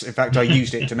 Yes, in fact, I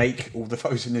used it to make all the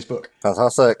foes in this book.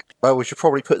 Fantastic. Well, we should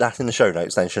probably put that in the show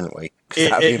notes then, shouldn't we?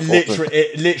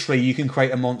 Literally, you can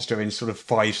create a monster in sort of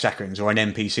 5 seconds, or an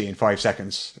NPC in 5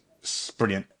 seconds. It's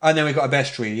brilliant. And then we've got a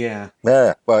bestiary, Yeah,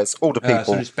 well, it's all the people.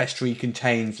 So this bestiary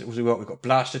contains, we've got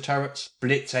blaster turrets,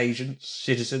 blitz agents,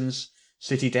 citizens,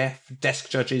 city desk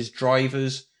judges,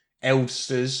 drivers,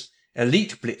 eldsters,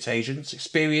 elite blitz agents,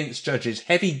 experienced judges,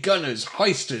 heavy gunners,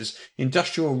 heisters,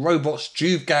 industrial robots,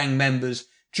 Juve gang members,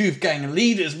 Juve gang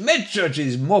leaders, med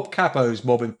judges, mob capos,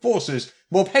 mob enforcers,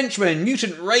 mob henchmen,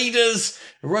 mutant raiders,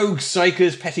 rogue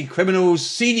psychers, petty criminals,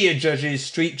 senior judges,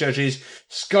 street judges,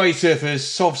 sky surfers,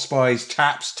 soft spies,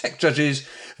 taps, tech judges,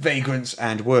 vagrants,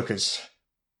 and workers.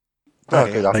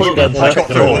 Good. I thought got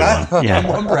through all that in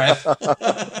one breath.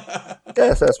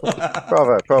 Yes,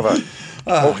 bravo.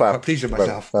 I'm pleased with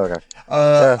myself. There we go.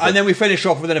 And then we finish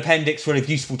off with an appendix full of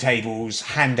useful tables,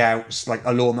 handouts, like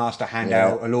a lore master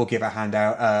handout, a lawgiver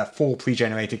handout, 4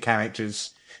 pre-generated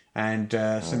characters, and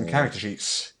some character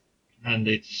sheets. And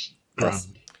it's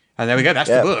grand. And there we go. That's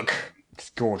the book.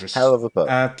 It's gorgeous. Hell of a book.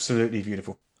 Absolutely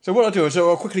beautiful. So what I'll do is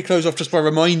I'll quickly close off just by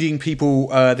reminding people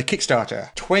the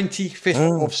Kickstarter,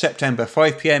 25th of September,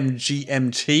 5 p.m.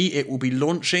 GMT. It will be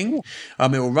launching.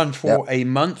 It will run for a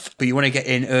month, but you want to get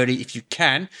in early if you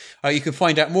can. You can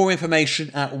find out more information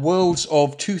at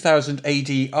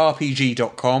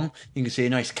worldsof2000ADRPG.com. You can see a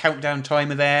nice countdown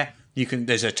timer there.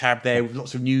 There's a tab there with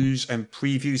lots of news and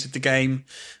previews of the game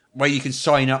where you can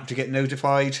sign up to get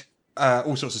notified.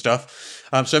 All sorts of stuff.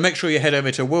 So make sure you head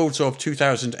over to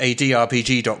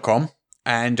worldsof2000ADRPG.com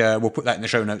and we'll put that in the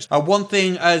show notes. One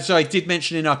thing, as I did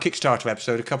mention in our Kickstarter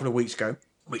episode a couple of weeks ago,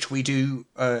 which we do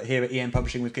here at EN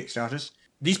Publishing with Kickstarters,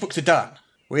 these books are done.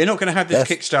 We're not going to have this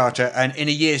Kickstarter and in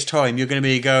a year's time you're going to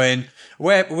be going,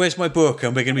 where's my book?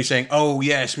 And we're going to be saying, oh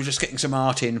yes, we're just getting some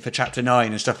art in for chapter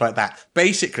 9 and stuff like that.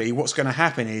 Basically, what's going to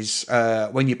happen is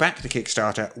when you back the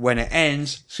Kickstarter, when it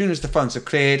ends, as soon as the funds are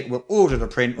cleared, we'll order the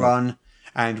print run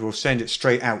and we'll send it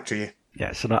straight out to you.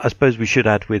 Yes, and I suppose we should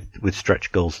add with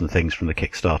stretch goals and things from the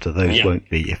Kickstarter, those won't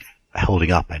be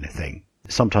holding up anything.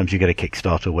 sometimes you get a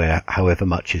Kickstarter where however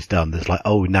much is done, there's like,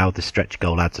 oh, now the stretch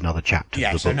goal adds another chapter. Yeah,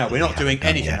 to the so book no, we're not doing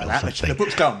anything like that. The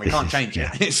book's done. We can't change it.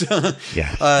 It's,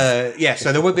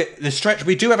 so there will be the stretch.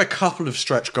 We do have a couple of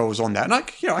stretch goals on that, and I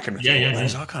can review what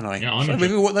those are, can't I? Yeah, Shall I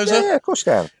review what those are? Yeah, of course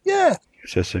you can. Yeah.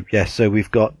 So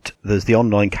we've got, there's the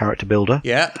online character builder.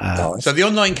 Yeah. So the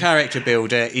online character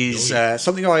builder is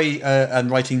something I am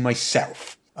writing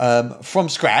myself from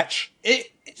scratch.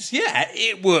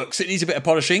 It works. It needs a bit of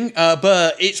polishing,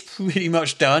 but it's pretty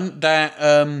much done.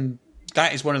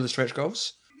 That is one of the stretch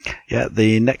goals. Yeah,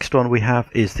 the next one we have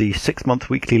is the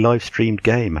 6-month weekly live streamed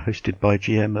game hosted by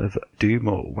GM of Doom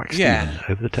or Wax Demon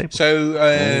over the table. So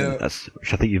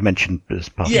which I think you've mentioned as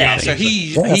part of the yeah, thing.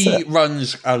 so he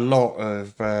runs a lot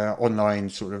of online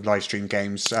sort of live stream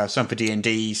games. Some for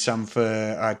D&D, some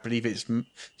for I believe is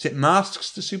it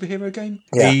Masks, the superhero game?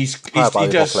 Yeah, he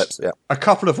does a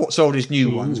couple of what's old is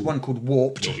new ones. One called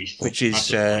Warped, which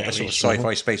is a sort of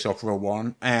sci-fi space opera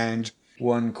one, and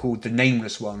one called The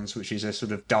Nameless Ones, which is a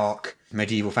sort of dark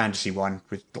medieval fantasy one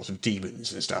with lots of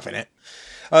demons and stuff in it.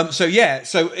 So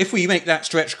if we make that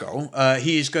stretch goal,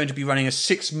 he is going to be running a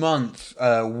 6-month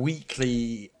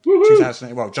weekly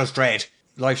Judge Dredd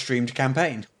live streamed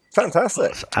campaign.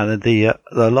 Fantastic. And then the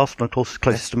last one, of course,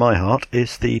 closest to my heart,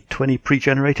 is the 20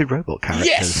 pre-generated robot characters.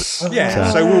 Yes!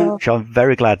 Yeah. Which I'm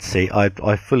very glad to see. I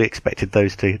fully expected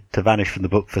those to vanish from the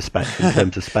book for in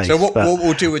terms of space. So what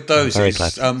we'll do with those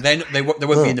is they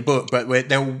won't be in the book, but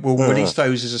we'll release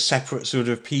those as a separate sort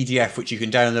of PDF, which you can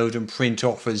download and print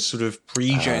off as sort of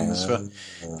pre-gens for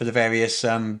the various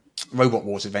Robot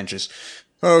Wars adventures.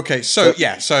 Okay, so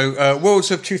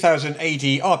Worlds of 2000 AD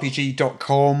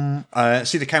RPG.com.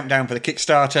 See the countdown for the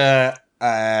Kickstarter.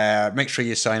 Make sure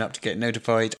you sign up to get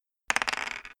notified.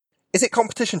 Is it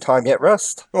competition time yet,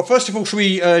 Rust? Well, first of all, should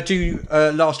we do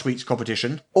last week's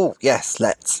competition? Oh, yes,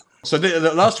 let's. So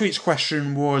the last week's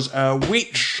question was,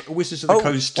 which Wizards of the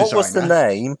Coast designer... What was the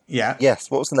name? Yeah.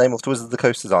 Yes, what was the name of the Wizards of the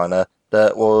Coast designer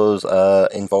that was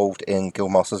involved in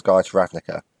Guildmaster's Guide to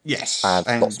Ravnica? Yes.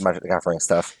 And lots of Magic the Gathering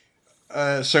stuff.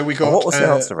 So we got... what was the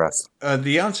answer, Russ?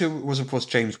 The answer was, of course,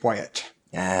 James Wyatt.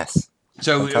 Yes.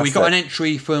 So we got an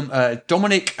entry from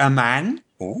Dominic Amann.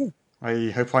 Ooh.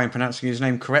 I hope I am pronouncing his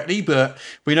name correctly, but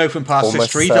we know from past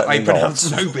history that I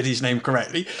pronounce nobody's name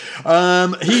correctly.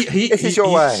 This is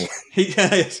your way.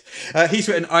 He's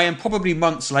written, I am probably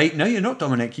months late. No, you're not,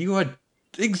 Dominic. You are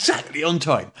exactly on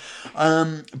time.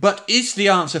 But is the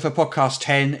answer for podcast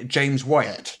 10 James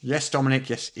Wyatt? Yes, Dominic,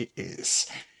 yes, it is.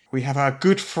 We have our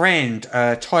good friend,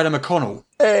 Tyler McConnell.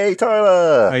 Hey,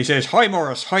 Tyler! He says, Hi,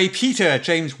 Morris. Hi, Peter.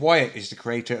 James Wyatt is the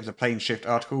creator of the Plane Shift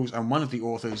articles and one of the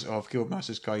authors of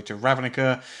Guildmaster's Guide to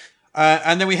Ravnica.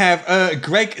 And then we have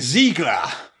Greg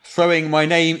Ziegler, throwing my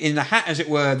name in the hat, as it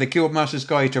were. The Guildmaster's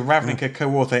Guide to Ravnica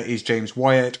co-author is James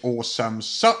Wyatt, or some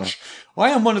such.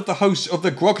 I am one of the hosts of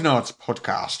the Grognards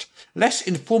podcast. Less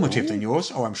informative than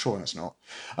yours. Oh, I'm sure it's not.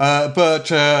 But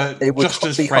it would just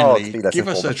as be friendly. hard to be less Give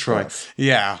us a try. Yes.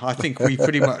 Yeah, I think we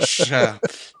pretty much...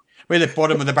 we're the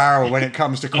bottom of the barrel when it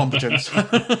comes to competence. I'm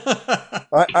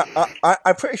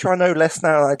pretty sure I know less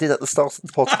now than I did at the start of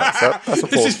the podcast. That's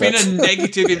this has been a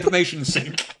negative information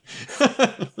sink.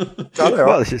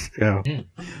 Well, this is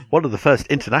one of the first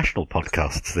international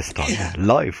podcasts this time,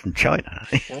 live from China.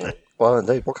 Well,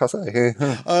 indeed, what can I say?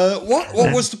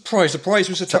 What was the prize? The prize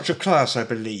was a touch of class, I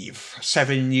believe.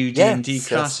 7 new D&D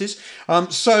classes.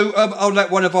 So I'll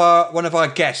let one of our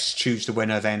guests choose the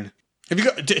winner then. Have you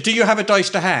got? Do you have a dice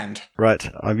to hand? Right,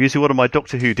 I'm using one of my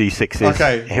Doctor Who D6s.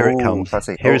 Okay. Here it comes.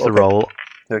 Here's the roll.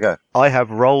 Here we go. I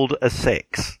have rolled a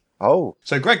 6. Oh.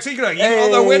 So Greg Ziegler, you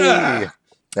are the winner.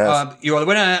 Yes. You are the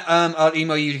winner. I'll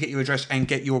email you to get your address and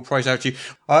get your prize out to you.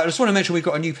 I just want to mention we've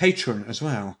got a new patron as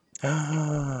well.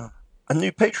 A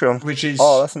new Patreon, which is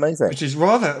that's amazing. Which is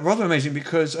rather amazing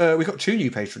because we've got 2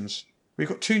 new patrons. We've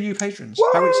got 2 new patrons.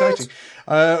 What? How exciting!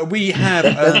 We have.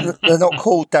 They're not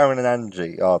called Darren and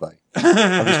Angie, are they?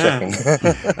 I'm just checking.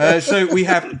 So we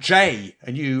have Jay,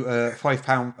 a new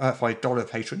 $5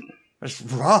 patron. That's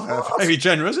rather very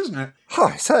generous, isn't it?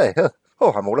 Hi, say. I'm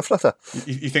all aflutter.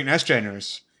 You think that's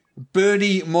generous?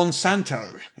 Bernie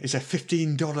Monsanto is a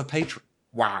 $15 patron.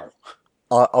 Wow.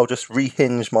 I'll just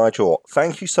rehinge my jaw.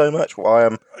 Thank you so much. I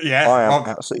am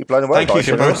absolutely blown away. Thank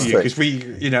you to both of you, because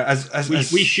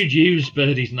we should use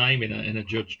Birdie's name in a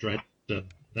Judge Dredd.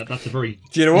 That's a very.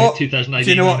 Do you know what? 2018.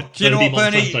 Do you know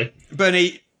what,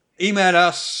 Bernie? Email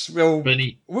us. We'll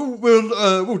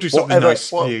do something nice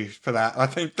for you for that. I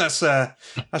think that's so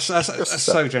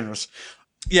generous.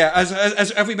 Yeah,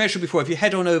 as we mentioned before, if you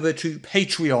head on over to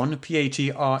Patreon,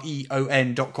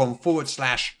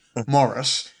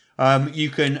 patreon.com/Morris. You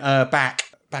can back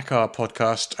back our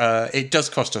podcast. It does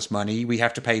cost us money. We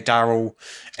have to pay Daryl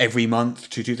every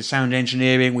month to do the sound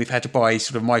engineering. We've had to buy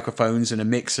sort of microphones and a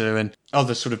mixer and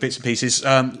other sort of bits and pieces.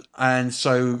 And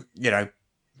so,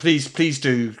 please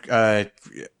do,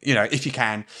 if you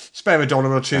can, spare $1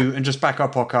 or $2 and just back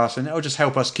our podcast, and it'll just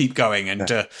help us keep going and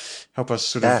help us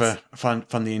sort of fund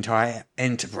the entire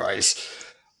enterprise.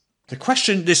 The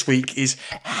question this week is,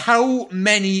 how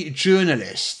many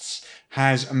journalists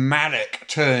has Malik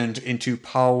turned into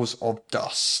piles of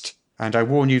dust? And I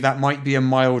warn you, that might be a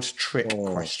mild trick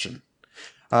question.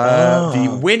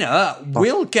 The winner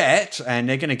will get, and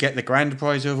they're going to get the grand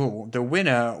prize of all, the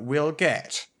winner will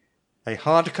get a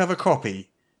hardcover copy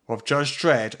of Judge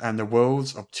Dredd and the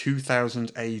Worlds of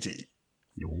 2000 AD.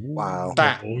 Wow.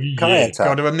 That,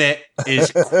 got to admit,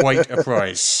 is quite a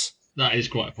prize. That is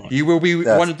quite a prize. You will be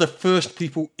one of the first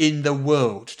people in the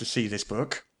world to see this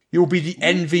book. You'll be the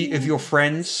envy of your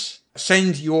friends.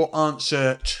 Send your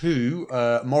answer to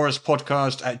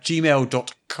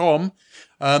morrispodcast@gmail.com.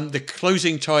 The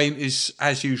closing time is,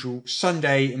 as usual,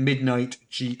 Sunday, midnight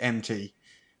GMT.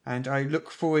 And I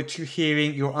look forward to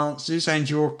hearing your answers and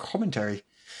your commentary,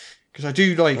 because I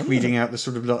do like reading out the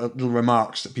sort of little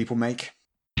remarks that people make.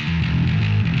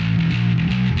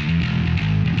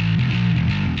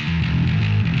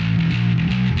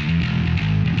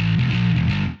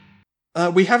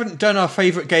 We haven't done our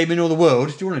favourite game in all the world.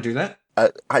 Do you want to do that?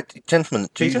 Gentlemen,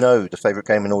 do Peter? you know the favourite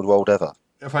game in all the world ever?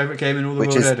 A favourite game in all the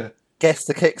Which world is- ever. Guess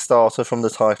the Kickstarter from the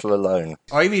title alone.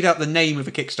 I read out the name of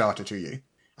a Kickstarter to you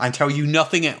and tell you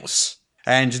nothing else.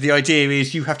 And the idea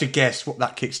is you have to guess what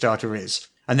that Kickstarter is.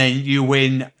 And then you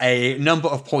win a number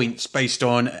of points based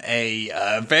on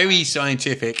a very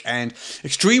scientific and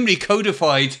extremely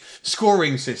codified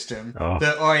scoring system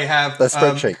that I have They're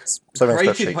spreadsheets. So many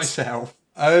created spreadsheets. myself.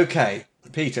 Okay,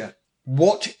 Peter,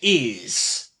 what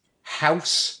is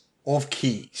House of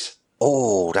Keys?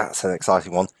 Oh, that's an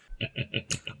exciting one.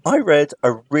 I read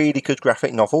a really good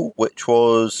graphic novel which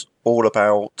was all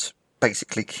about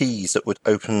basically keys that would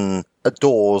open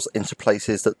doors into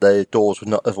places that the doors would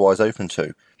not otherwise open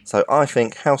to. So I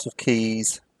think House of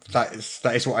Keys... That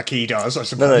is what a key does, I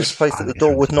suppose. No, it's a place that the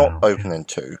door would not open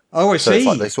into. Oh, I So see. it's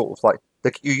like they sort of like...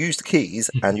 You use the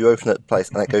keys and you open the place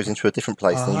and it goes into a different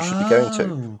place than you should be going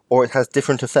to. Or it has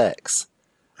different effects.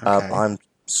 Okay. I'm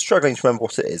struggling to remember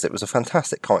what it is. It was a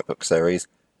fantastic comic book series,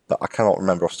 but I cannot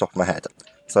remember off the top of my head.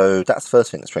 So that's the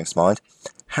first thing that springs to mind.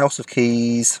 House of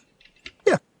Keys...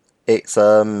 Yeah. It's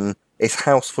a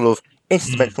house full of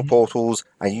interdimensional portals,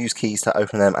 and you use keys to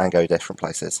open them and go different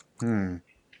places.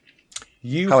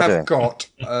 You How am I have doing? got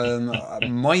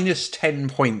minus 10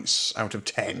 points out of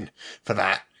 10 for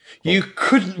that. You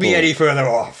couldn't be any further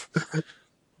off.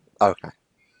 Okay.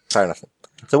 Fair enough.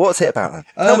 So what's it about then?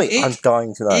 Tell me, it I'm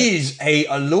dying to know. It is a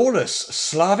lawless,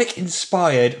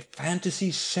 Slavic-inspired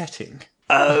fantasy setting.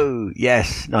 Oh,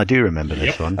 yes. No, I do remember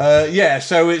this one.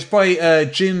 So it's by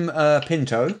Jim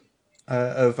Pinto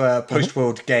of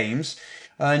Postworld Games.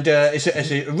 And it's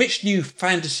a rich new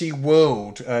fantasy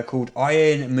world called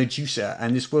Iron Medusa,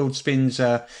 and this world spins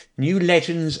new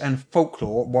legends and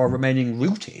folklore while remaining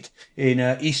rooted in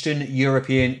Eastern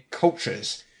European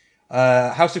cultures.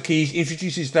 House of Keys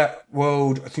introduces that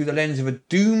world through the lens of a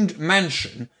doomed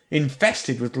mansion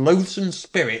infested with loathsome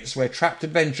spirits where trapped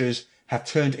adventurers have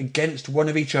turned against one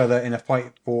of each other in a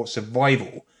fight for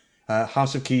survival.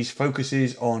 House of Keys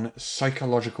focuses on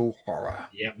psychological horror.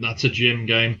 Yeah, that's a Jim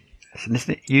game. Isn't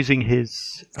it using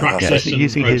his Praxis and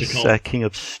his Protocol. King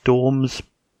of Storms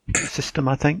system?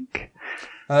 I think.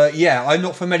 I'm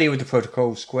not familiar with the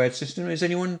Protocol Squared system. Is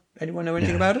anyone know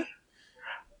anything about it?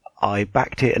 I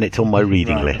backed it, and it's on my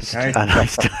reading Right, list, okay. and I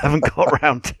still haven't got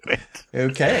round to it.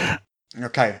 Okay.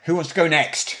 Who wants to go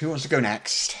next?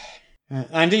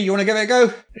 Andy, you want to give it a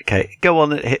go? Okay, go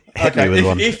on. Hit me with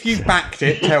one. If you backed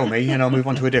it, tell me, and I'll move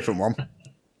on to a different one.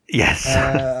 Yes.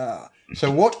 So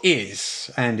what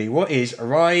is, Andy,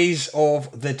 Rise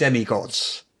of the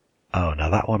Demigods? Oh,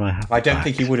 no, that one I have. I don't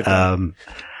think you would have done.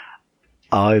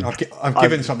 I've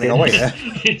given something away there.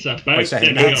 It's about By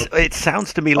saying Demigods. It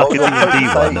sounds to me like a D&D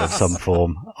one of some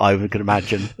form. I would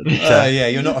imagine. Yeah,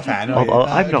 you're not a fan, are you?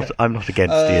 I'm not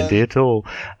against D&D at all.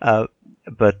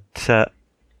 But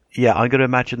yeah, I'm going to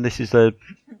imagine this is a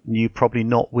new, probably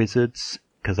not Wizards,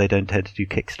 because they don't tend to do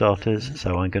Kickstarters.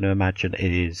 So I'm going to imagine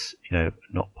it is,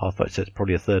 not Pathfinder. So it's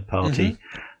probably a third-party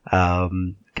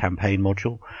campaign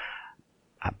module.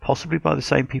 Possibly by the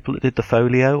same people that did the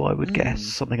folio, I would guess,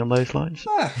 something on those lines.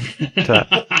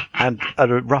 And at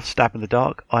a rough stab in the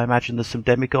dark, I imagine there's some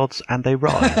demigods and they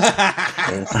rise.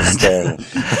 Interesting.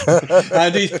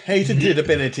 Andy's patented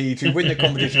ability to win the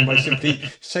competition by simply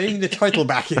saying the title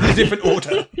back in a different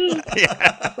order.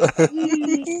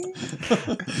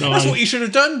 That's what you should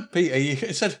have done, Peter. You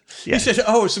said,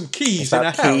 some keys in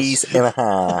a house. Keys in a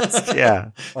hat. Yeah.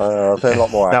 They're a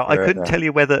lot more Now, I accurate couldn't tell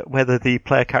you whether the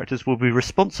player characters will be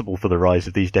responsible for the rise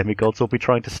of these demigods or be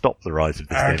trying to stop the rise of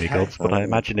these demigods, but I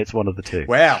imagine it's one of the two.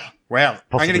 Well, I'm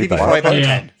going to give you 5 out of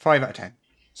 10. 5 out of 10.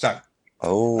 So,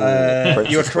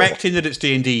 you're correct in that it's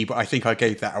D&D, but I think I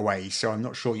gave that away, so I'm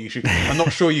not sure you should. I'm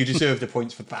not sure you deserve the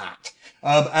points for that.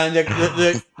 And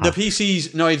the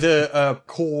PCs neither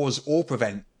cause or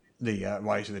prevent the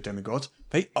rise of the demigods.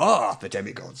 They are the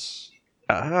demigods.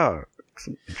 Oh,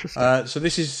 interesting. So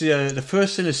this is the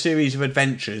first in a series of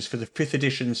adventures for the 5th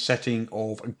edition setting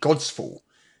of Godsfall.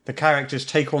 The characters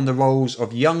take on the roles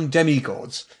of young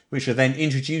demigods, which are then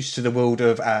introduced to the world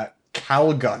of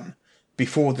Calgon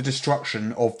before the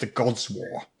destruction of the Gods'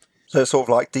 War. So it's sort of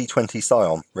like D20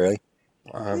 Scion, really.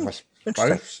 Both,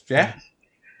 yeah.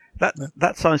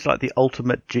 That sounds like the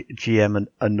ultimate GM and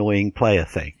annoying player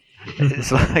thing.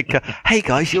 It's like, hey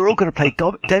guys, you're all going to play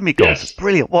demigods. Yes.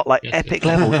 Brilliant. What, like epic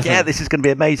level? Yeah, this is going to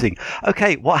be amazing.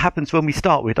 Okay, what happens when we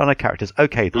start? We've done our characters.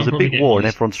 Okay, there's a big war and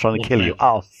everyone's trying to kill you.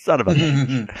 Oh, son of a...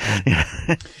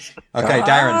 Okay,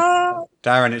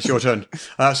 Darren, it's your turn.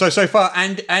 So far,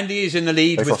 Andy is in the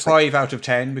lead with 5 out of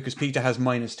 10 because Peter has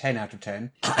minus 10 out of 10.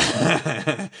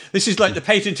 This is like the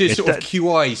patented sort of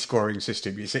QI scoring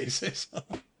system, you see.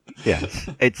 Yes,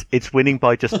 it's winning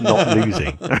by just not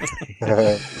losing.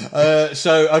 Okay,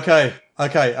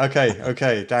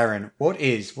 Darren. What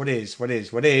is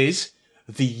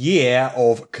the year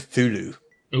of Cthulhu?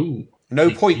 Ooh. No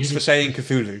points for saying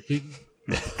Cthulhu.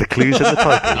 The clues in the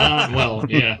title. Well,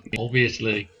 yeah,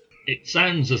 obviously. It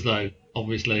sounds as though,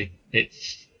 obviously,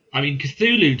 it's... I mean,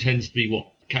 Cthulhu tends to be what?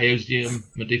 Chaosium,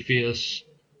 Modiphius.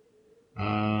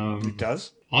 It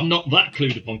does. I'm not that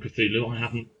clued up on Cthulhu. I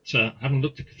haven't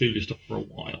looked at Cthulhu stuff for a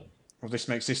while. Well, this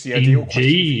makes this the ideal question for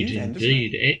you then, doesn't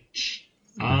it? It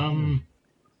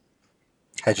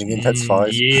hedging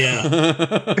intensifies. Yeah.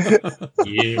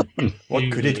 What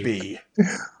could it be?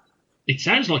 It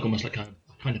sounds like almost like a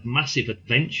kind of massive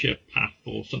adventure path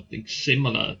or something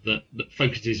similar that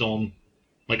focuses on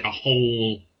like a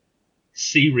whole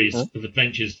series of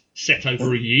adventures set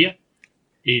over a year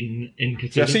in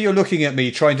Cthulhu. So I see you're looking at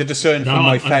me trying to discern from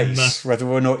my face whether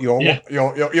or not you're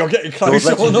getting close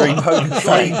or not.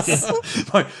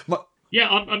 Yeah,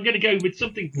 I'm going to go with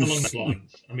something along those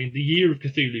lines. I mean, the Year of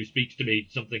Cthulhu speaks to me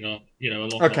something along the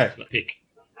lines of epic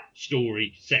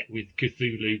story set with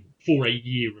Cthulhu for a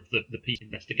year of the peace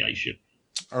investigation.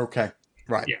 Okay,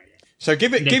 right. Yeah. So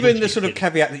given the sort of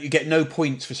caveat that you get no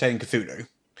points for saying Cthulhu,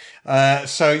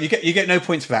 so you get no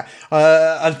points for that.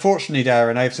 Unfortunately,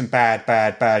 Darren, I have some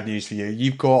bad news for you.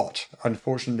 You've got,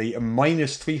 unfortunately, a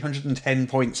minus 310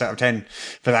 points out of 10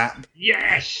 for that.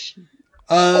 Yes.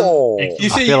 You see, I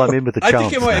feel I'm in with the chance. I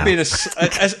think it might have been now.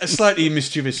 a slightly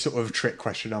mischievous sort of trick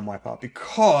question on my part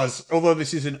because although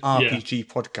this is an RPG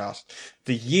podcast,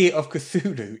 the Year of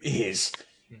Cthulhu is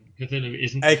Cthulhu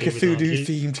isn't a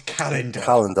Cthulhu-themed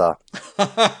calendar.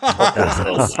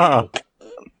 Oh, wow.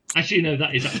 Actually, no,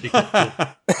 that is actually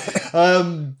quite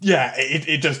cool. Yeah,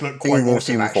 it does look quite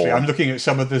awesome, actually. I'm looking at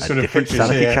some of the sort of pictures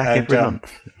here, and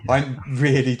I'm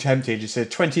really tempted. It's a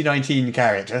 2019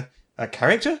 character.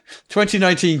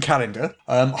 2019 calendar.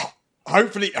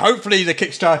 Hopefully the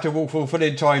Kickstarter will fulfill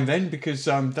in time then, because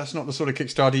that's not the sort of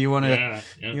Kickstarter you want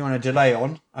to delay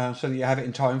on, so that you have it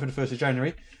in time for the 1st of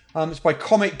January. It's by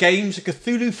Comic Games, a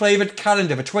Cthulhu-flavoured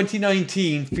calendar for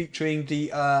 2019, featuring the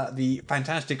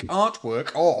fantastic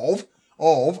artwork of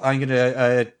I'm going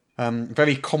to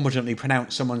very competently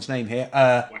pronounce someone's name here,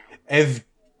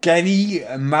 Evgeny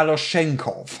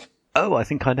Maloshenkov. Oh, I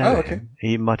think I know him.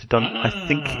 He might have done... I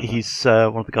think he's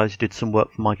one of the guys who did some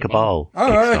work for my Cabal.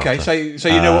 Oh, okay. So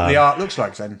you know what the art looks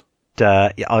like then?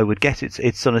 Yeah, I would guess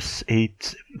it's on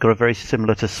he's got a very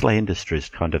similar to Slay Industries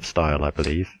kind of style, I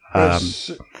believe.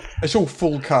 It's all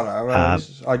full colour.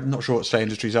 I'm not sure what Slay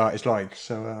Industries art is like,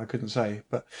 so I couldn't say.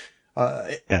 But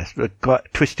yes,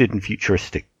 quite twisted and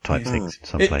futuristic type things in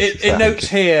some places. It notes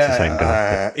here,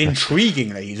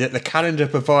 intriguingly, that the calendar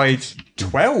provides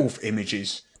 12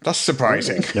 images. That's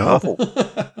surprising. Oh.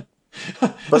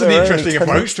 That's an interesting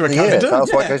approach to a calendar.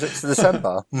 That's why it goes into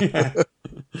December.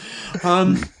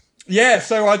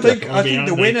 So I think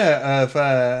the winner of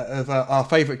our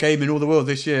favourite game in all the world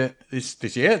this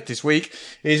week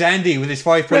is Andy with his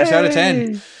 5 points out of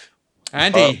 10.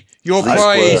 Andy, your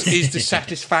prize is the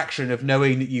satisfaction of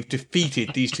knowing that you've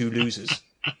defeated these two losers.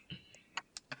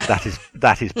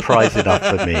 that is prize enough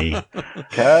for me.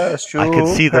 I can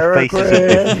see the faces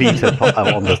of defeat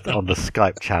on the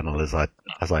Skype channel as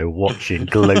I watch in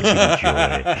gloating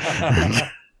joy.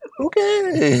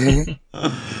 Okay.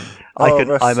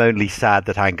 I'm only sad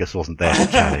that Angus wasn't there to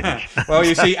challenge. Well,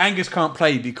 you see, Angus can't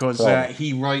play because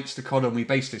he writes the column we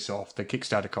base this off, the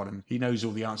Kickstarter column. He knows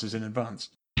all the answers in advance.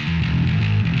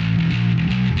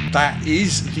 That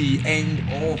is the end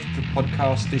of the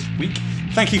podcast this week.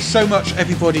 Thank you so much,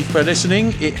 everybody, for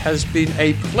listening. It has been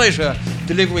a pleasure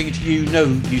delivering to you no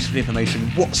useful information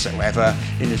whatsoever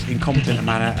in as incompetent a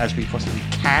manner as we possibly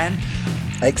can.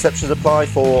 Exceptions apply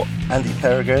for Andy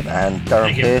Peregrine and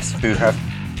Darren Pearce, who have,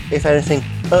 if anything,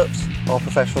 upped our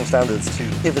professional standards to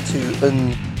hitherto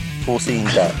unforeseen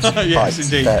depths. Yes, heights,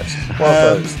 indeed. Depths.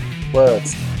 Words.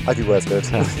 Words. I do words good.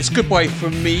 It's goodbye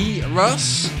from me,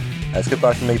 Russ. It's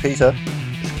goodbye from me, Peter.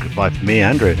 It's goodbye from me,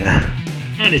 Andrew.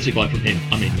 And it's goodbye from him.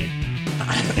 I mean me.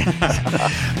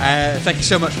 Thank you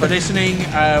so much for listening.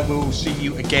 We'll see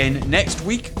you again next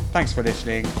week. Thanks for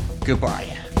listening.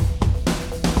 Goodbye.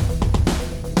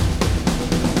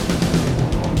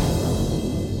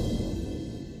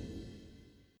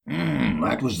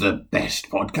 That was the best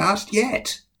podcast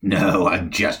yet. No,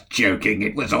 I'm just joking.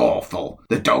 It was awful.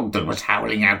 The dog that was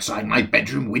howling outside my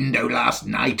bedroom window last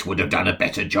night would have done a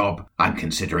better job. I'm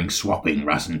considering swapping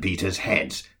Russ and Peter's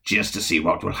heads just to see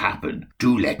what will happen.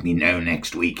 Do let me know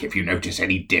next week if you notice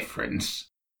any difference.